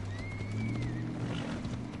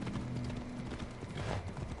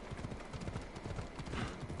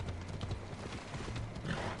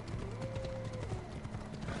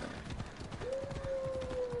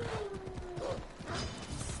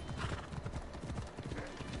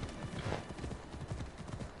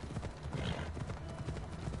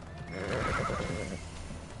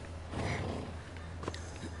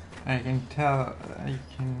 I can tell.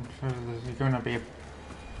 There's going to be a.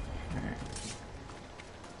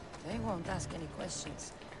 They won't ask any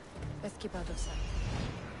questions. Let's keep out of sight.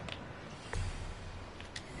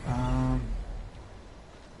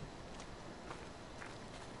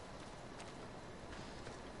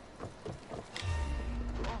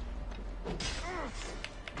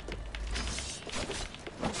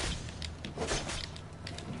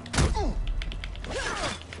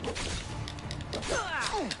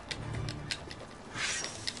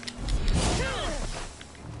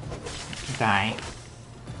 Die.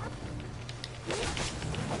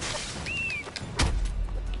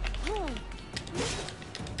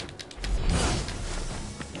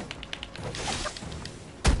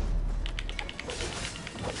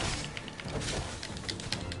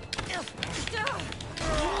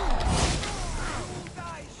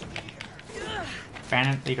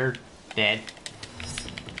 Bandit leader dead.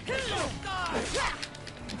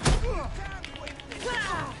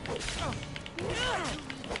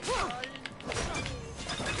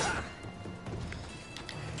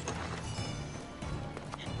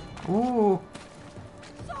 Ooh.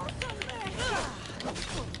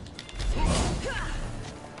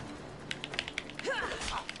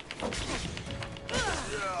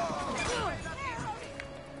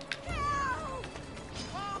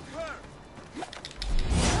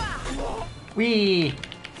 Wee.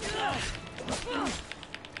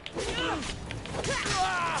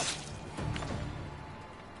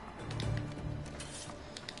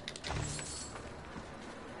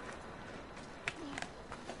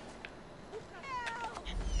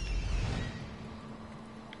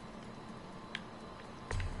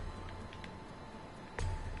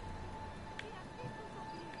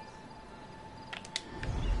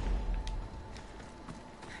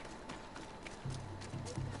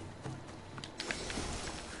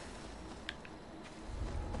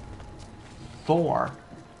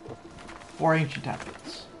 Four ancient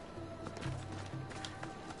tablets.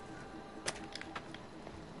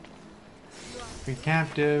 Free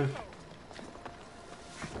captive.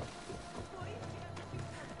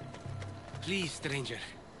 Please, stranger.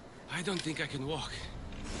 I don't think I can walk.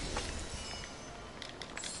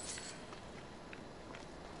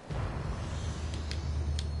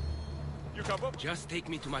 You come up? Just take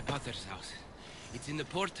me to my father's house. It's in the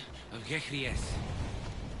port of Gehries.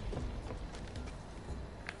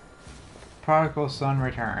 Prodigal son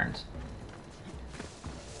returns.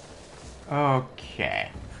 Okay.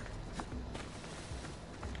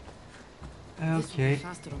 This will be Okay.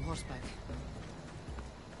 faster on horseback.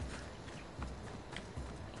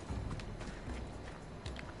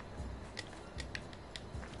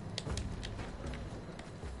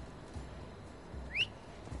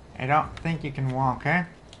 I don't think you can walk, eh?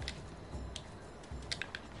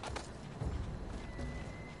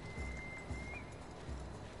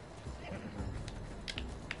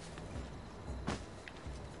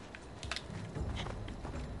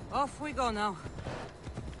 Off we go now.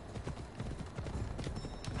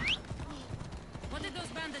 What did those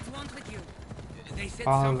bandits want with you? They said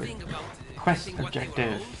Follow something about quest getting what they were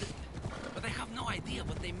objective. owed, but I have no idea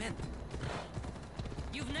what they meant.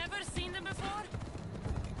 You've never seen them before?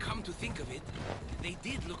 Come to think of it, they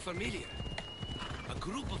did look familiar. A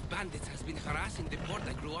group of bandits has been harassing the port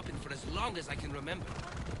I grew up in for as long as I can remember.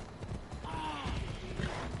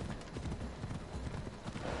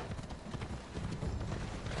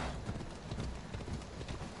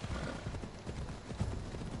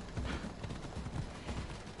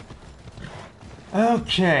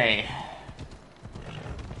 Okay.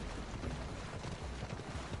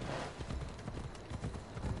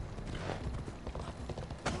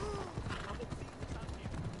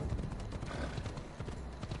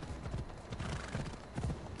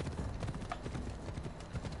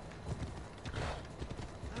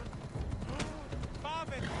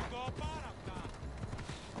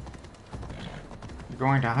 You're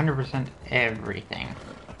going to 100% everything.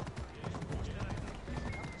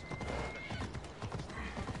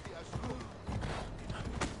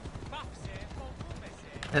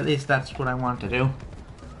 At least that's what I want to do.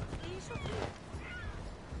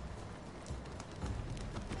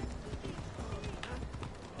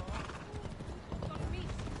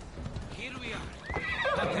 Here we are.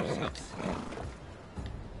 Help themselves.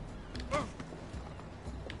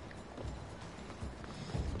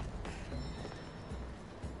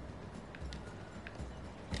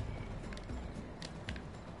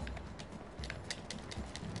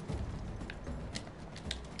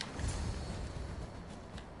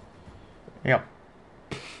 Yep.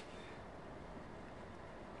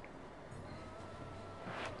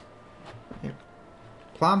 Yep.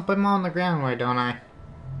 Plump him on the ground, why don't I?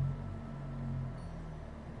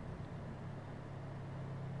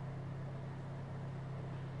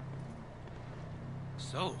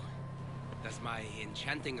 So, does my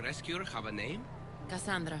enchanting rescuer have a name?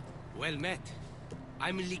 Cassandra. Well met.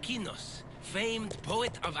 I'm Lykinos, famed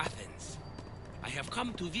poet of Athens. I have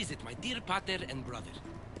come to visit my dear pater and brother.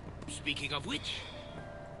 Speaking of which,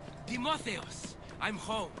 Timotheos, I'm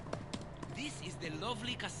home. This is the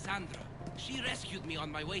lovely Cassandra. She rescued me on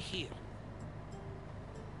my way here.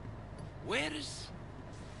 Where's...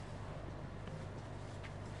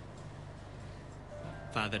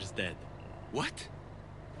 Father's dead. What?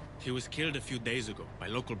 He was killed a few days ago by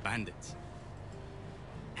local bandits.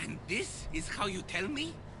 And this is how you tell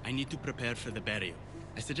me? I need to prepare for the burial.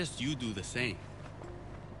 I suggest you do the same.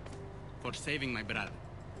 For saving my brother.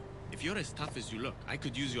 If you're as tough as you look, I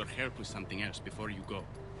could use your help with something else before you go.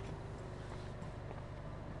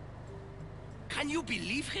 Can you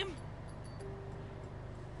believe him?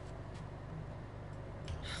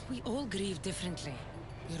 We all grieve differently.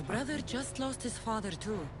 Your brother just lost his father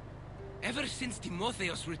too. Ever since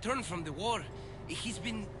Timotheos returned from the war, he's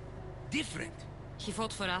been different. He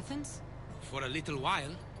fought for Athens? For a little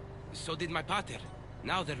while. So did my pater.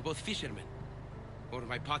 Now they're both fishermen. Or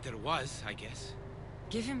my pater was, I guess.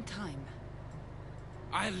 Give him time.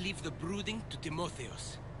 I'll leave the brooding to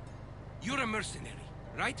Timotheos. You're a mercenary,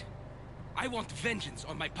 right? I want vengeance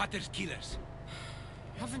on my pater's killers.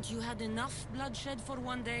 Haven't you had enough bloodshed for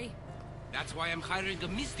one day? That's why I'm hiring a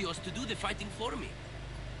Misthios to do the fighting for me.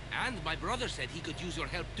 And my brother said he could use your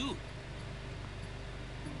help too.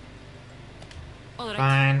 Alright,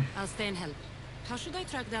 Fine. I'll stay and help. How should I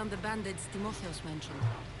track down the bandits Timotheos mentioned?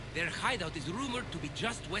 Their hideout is rumored to be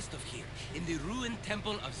just west of here, in the ruined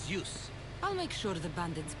temple of Zeus. I'll make sure the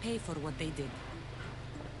bandits pay for what they did.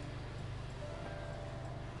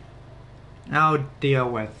 I'll deal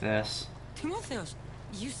with this. Timotheos,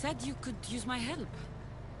 you said you could use my help.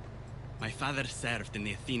 My father served in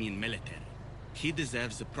the Athenian military. He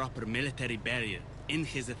deserves a proper military burial in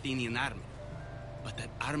his Athenian armor. But that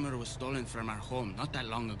armor was stolen from our home not that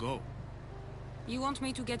long ago. You want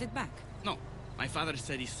me to get it back? No. My father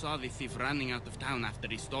said he saw the thief running out of town after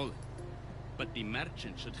he stole it. But the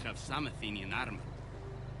merchant should have some Athenian armor.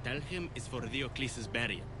 Tell him it's for Diocles'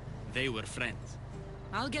 burial. They were friends.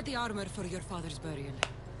 I'll get the armor for your father's burial.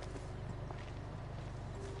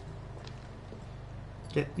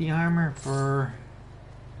 Get the armor for...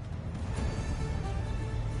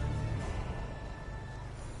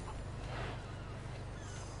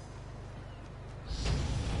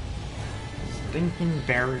 Stinking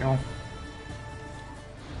burial.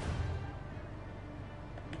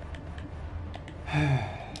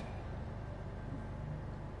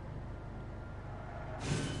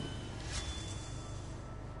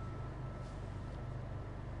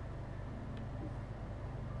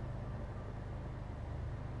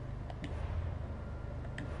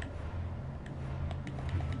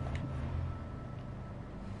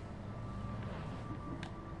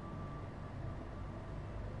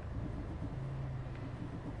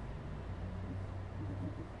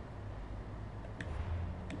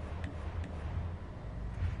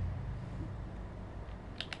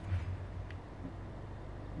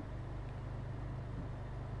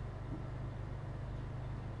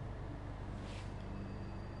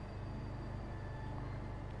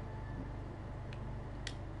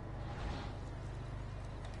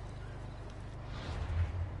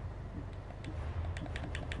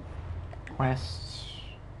 quests.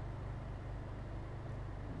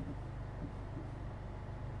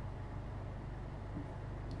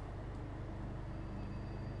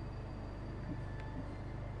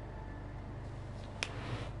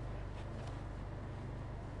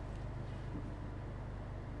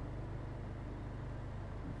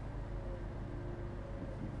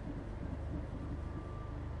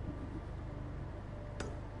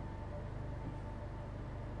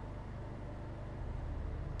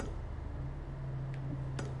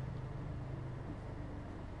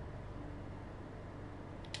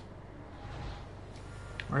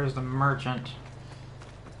 Where's the merchant?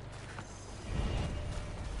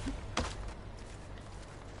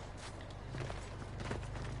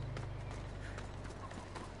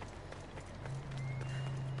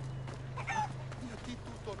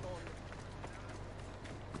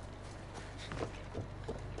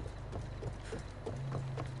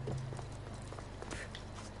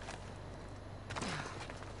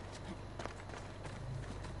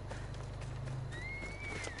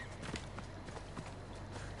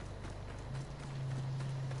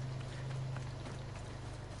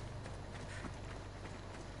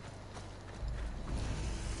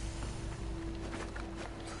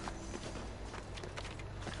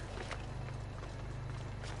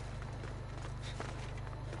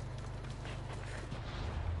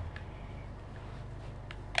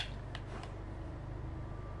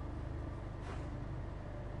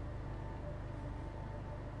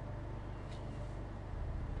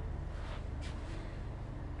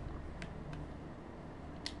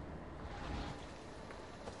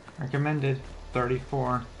 Recommended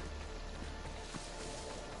 34.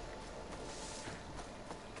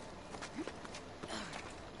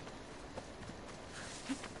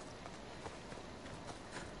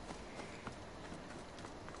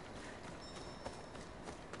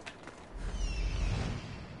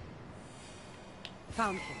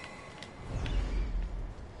 Found him.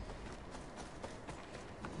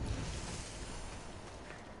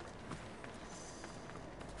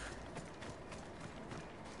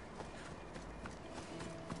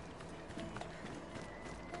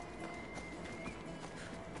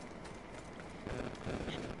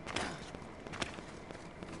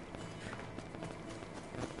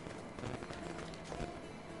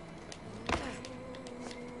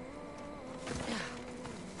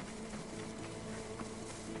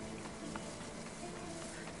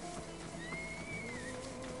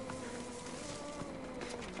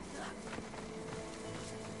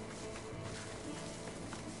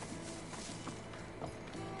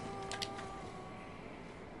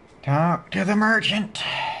 Talk to the merchant.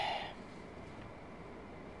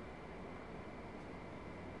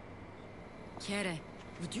 Kere,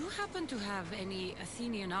 would you happen to have any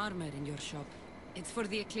Athenian armor in your shop? It's for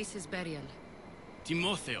the Ecclesi's burial.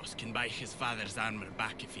 Timotheos can buy his father's armor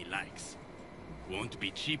back if he likes. Won't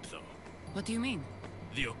be cheap, though. What do you mean?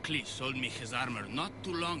 The Eccles sold me his armor not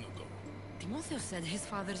too long ago. Timotheos said his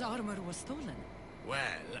father's armor was stolen.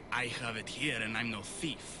 Well, I have it here and I'm no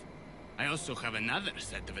thief. I also have another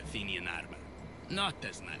set of Athenian armor. Not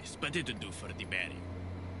as nice, but it'll do for the burial.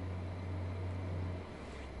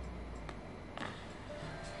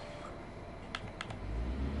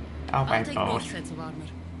 I'll take both sets of armor.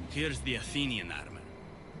 Here's the Athenian armor.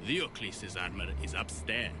 Diocles' armor is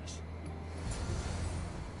upstairs.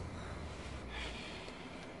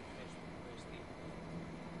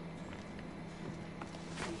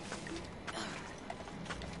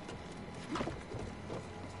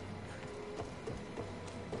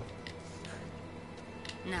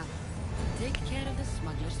 Now, take care of the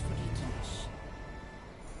smugglers for Lykinos.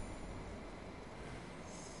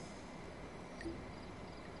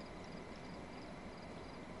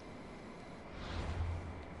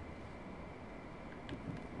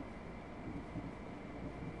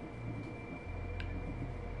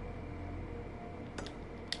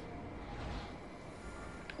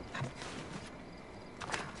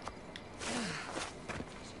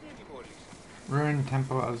 Ruined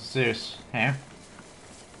Temple of Zeus, eh?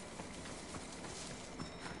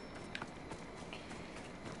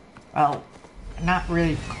 Well, not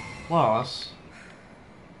really close.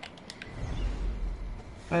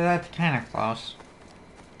 But that's kind of close.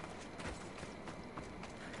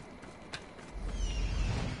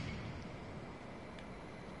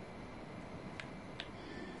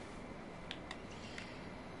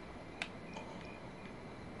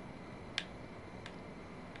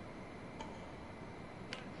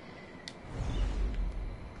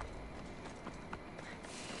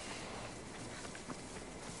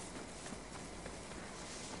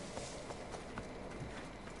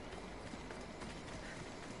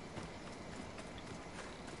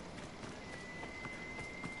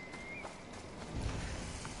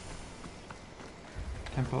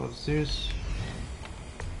 Temple of Zeus.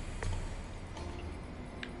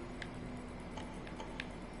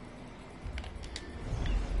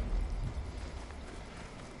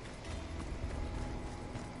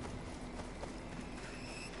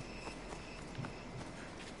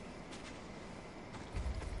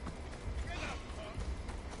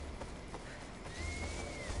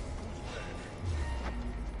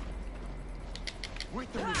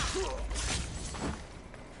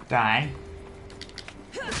 Die.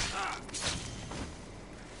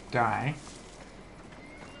 Die.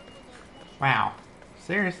 Wow.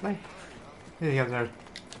 Seriously? These guys are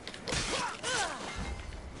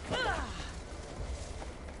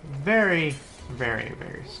very, very,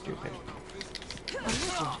 very stupid.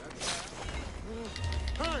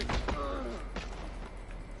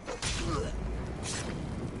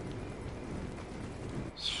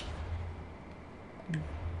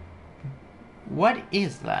 What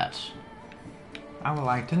is that? I would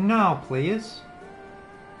like to know, please.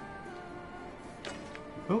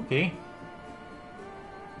 Okay.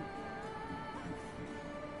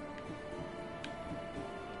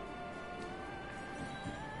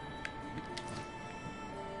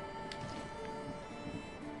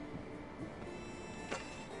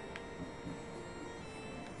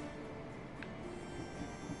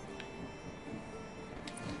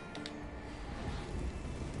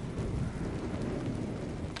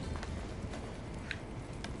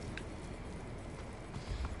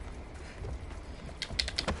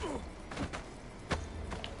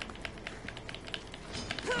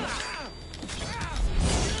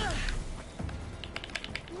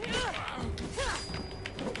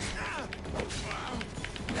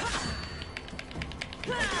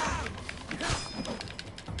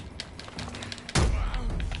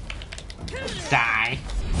 Die.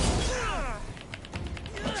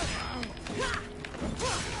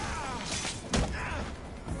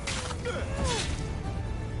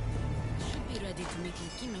 Should be ready to meet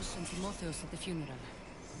Lykinos and Timotheos at the funeral.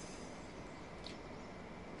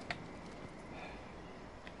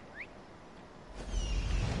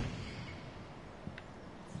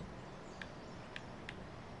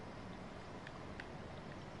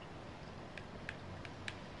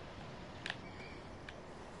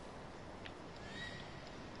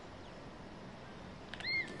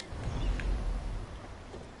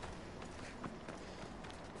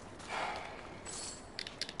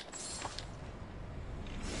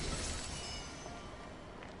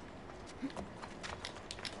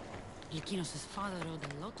 Lykinos' father owed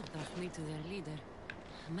a lot of drachmae to their leader,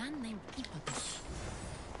 a man named Hippotas.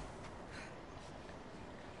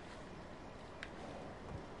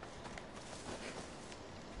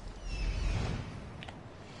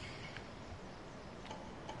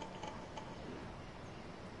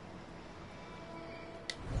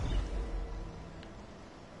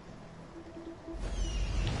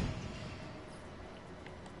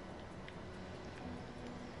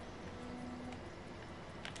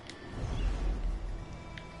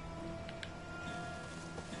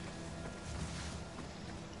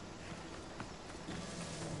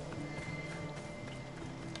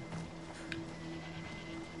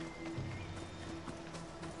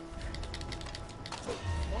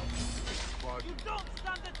 You don't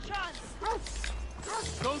stand a chance!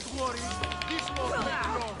 Don't worry, this won't take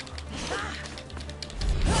long.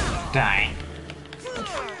 Die.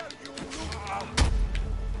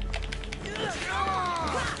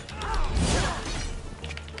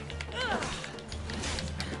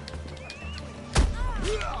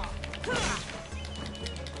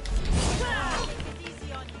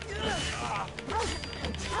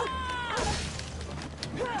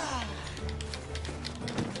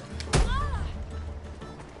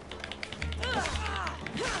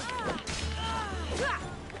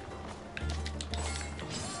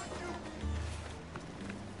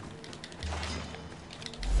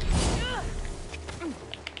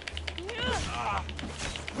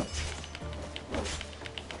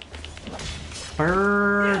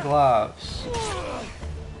 Fur gloves.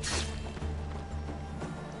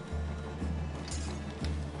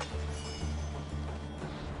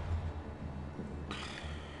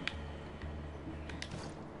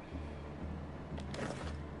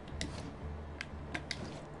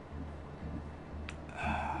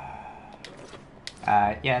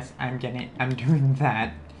 Yes, I'm doing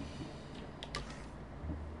that.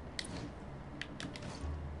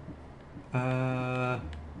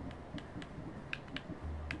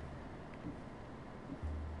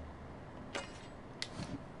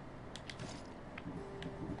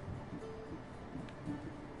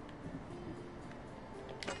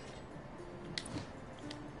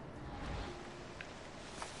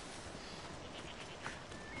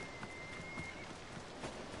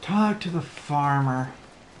 Talk to the farmer.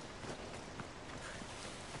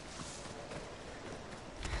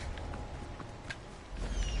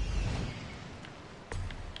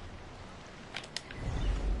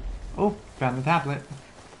 Oh, found the tablet.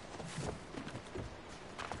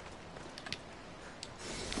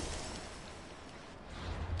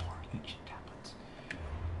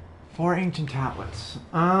 Four ancient tablets.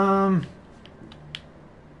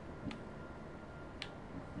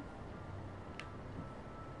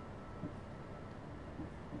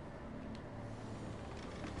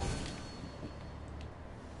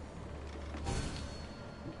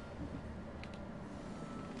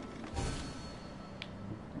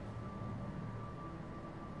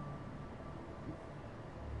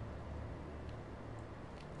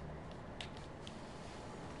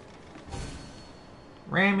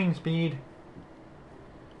 Ramming speed.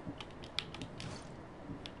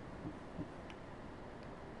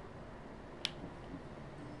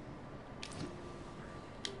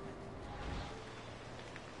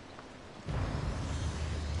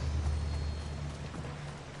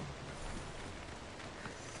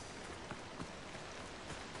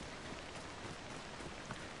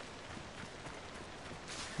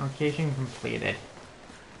 Location completed.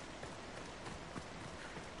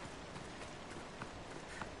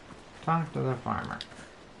 Talk to the farmer.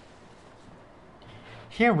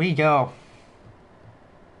 Here we go.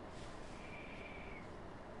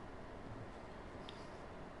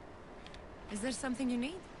 Is there something you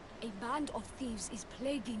need? A band of thieves is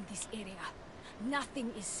plaguing this area.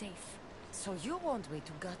 Nothing is safe. So you want me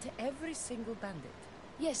to gut every single bandit?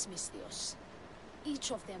 Yes, Miss Dios.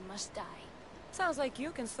 Each of them must die. Sounds like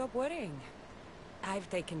you can stop worrying. I've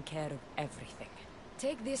taken care of everything.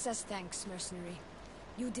 Take this as thanks, mercenary.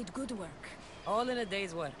 You did good work. All in a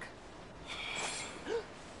day's work.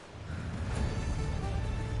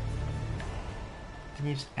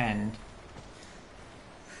 Thieves' End.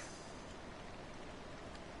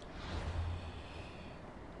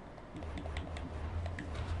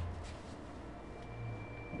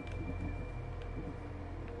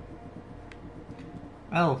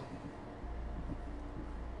 Oh.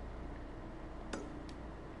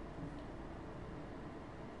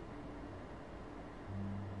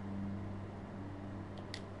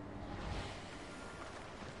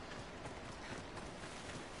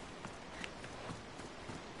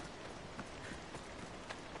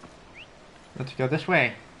 Let's go this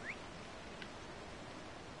way.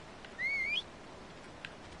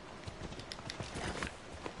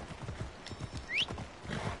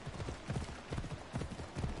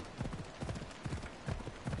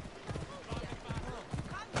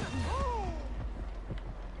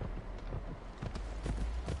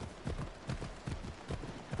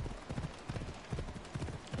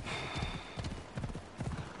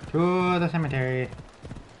 To the cemetery.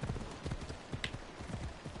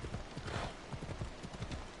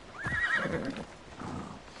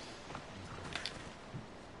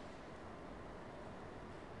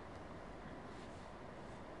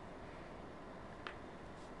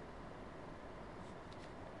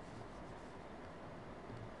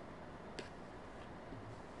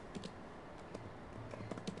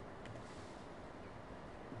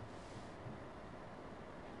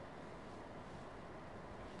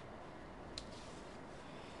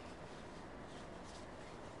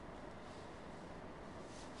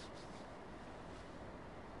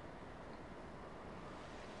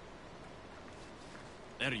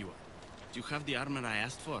 There you are. Do you have the armor I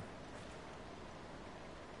asked for?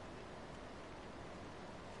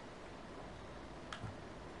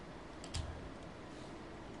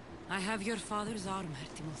 I have your father's armor,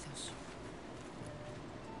 Timotheus.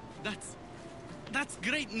 That's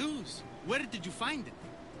great news! Where did you find it?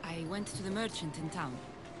 I went to the merchant in town.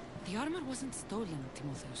 The armor wasn't stolen,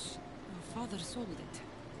 Timotheus. Your father sold it.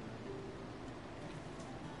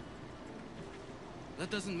 That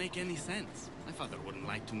doesn't make any sense. My father wouldn't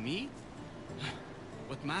lie to me.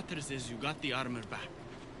 What matters is you got the armor back.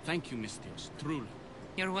 Thank you, Mistios, truly.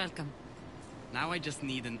 You're welcome. Now I just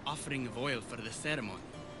need an offering of oil for the ceremony.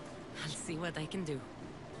 I'll see what I can do.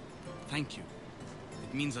 Thank you.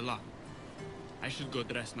 It means a lot. I should go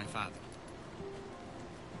dress my father.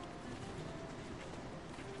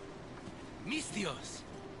 Mistios!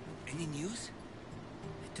 Any news?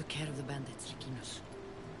 I took care of the bandits, Likinos.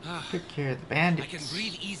 Took care of the bandits. I can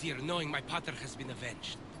breathe easier knowing my pater has been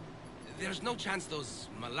avenged. There's no chance those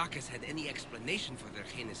Malakas had any explanation for their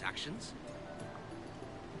heinous actions.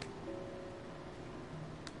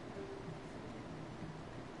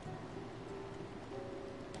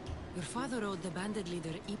 Your father owed the bandit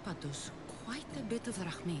leader Ipatos quite a bit of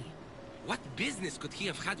drachmae. What business could he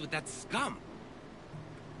have had with that scum?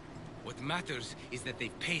 What matters is that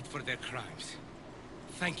they've paid for their crimes.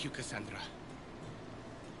 Thank you, Cassandra.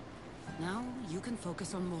 Now you can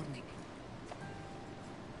focus on mourning.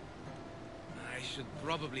 I should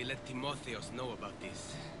probably let Timotheos know about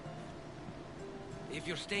this. If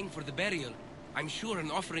you're staying for the burial, I'm sure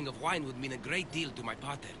an offering of wine would mean a great deal to my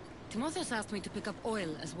pater. Timotheus asked me to pick up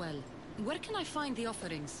oil as well. Where can I find the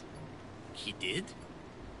offerings? He did?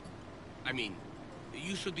 I mean,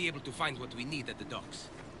 you should be able to find what we need at the docks.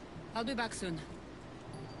 I'll be back soon.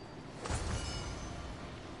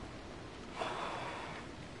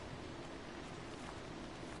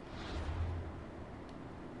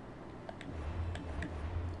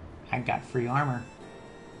 I got free armor.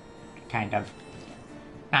 Kind of.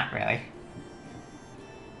 Not really.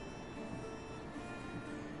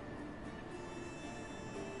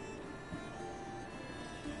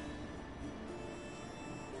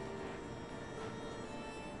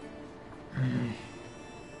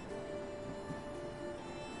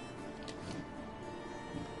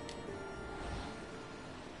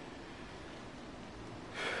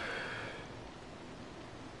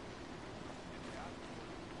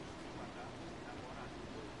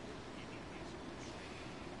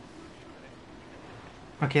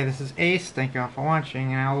 Okay, this is Ace. Thank you all for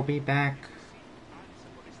watching, and I will be back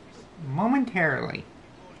momentarily.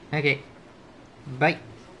 Okay, bye.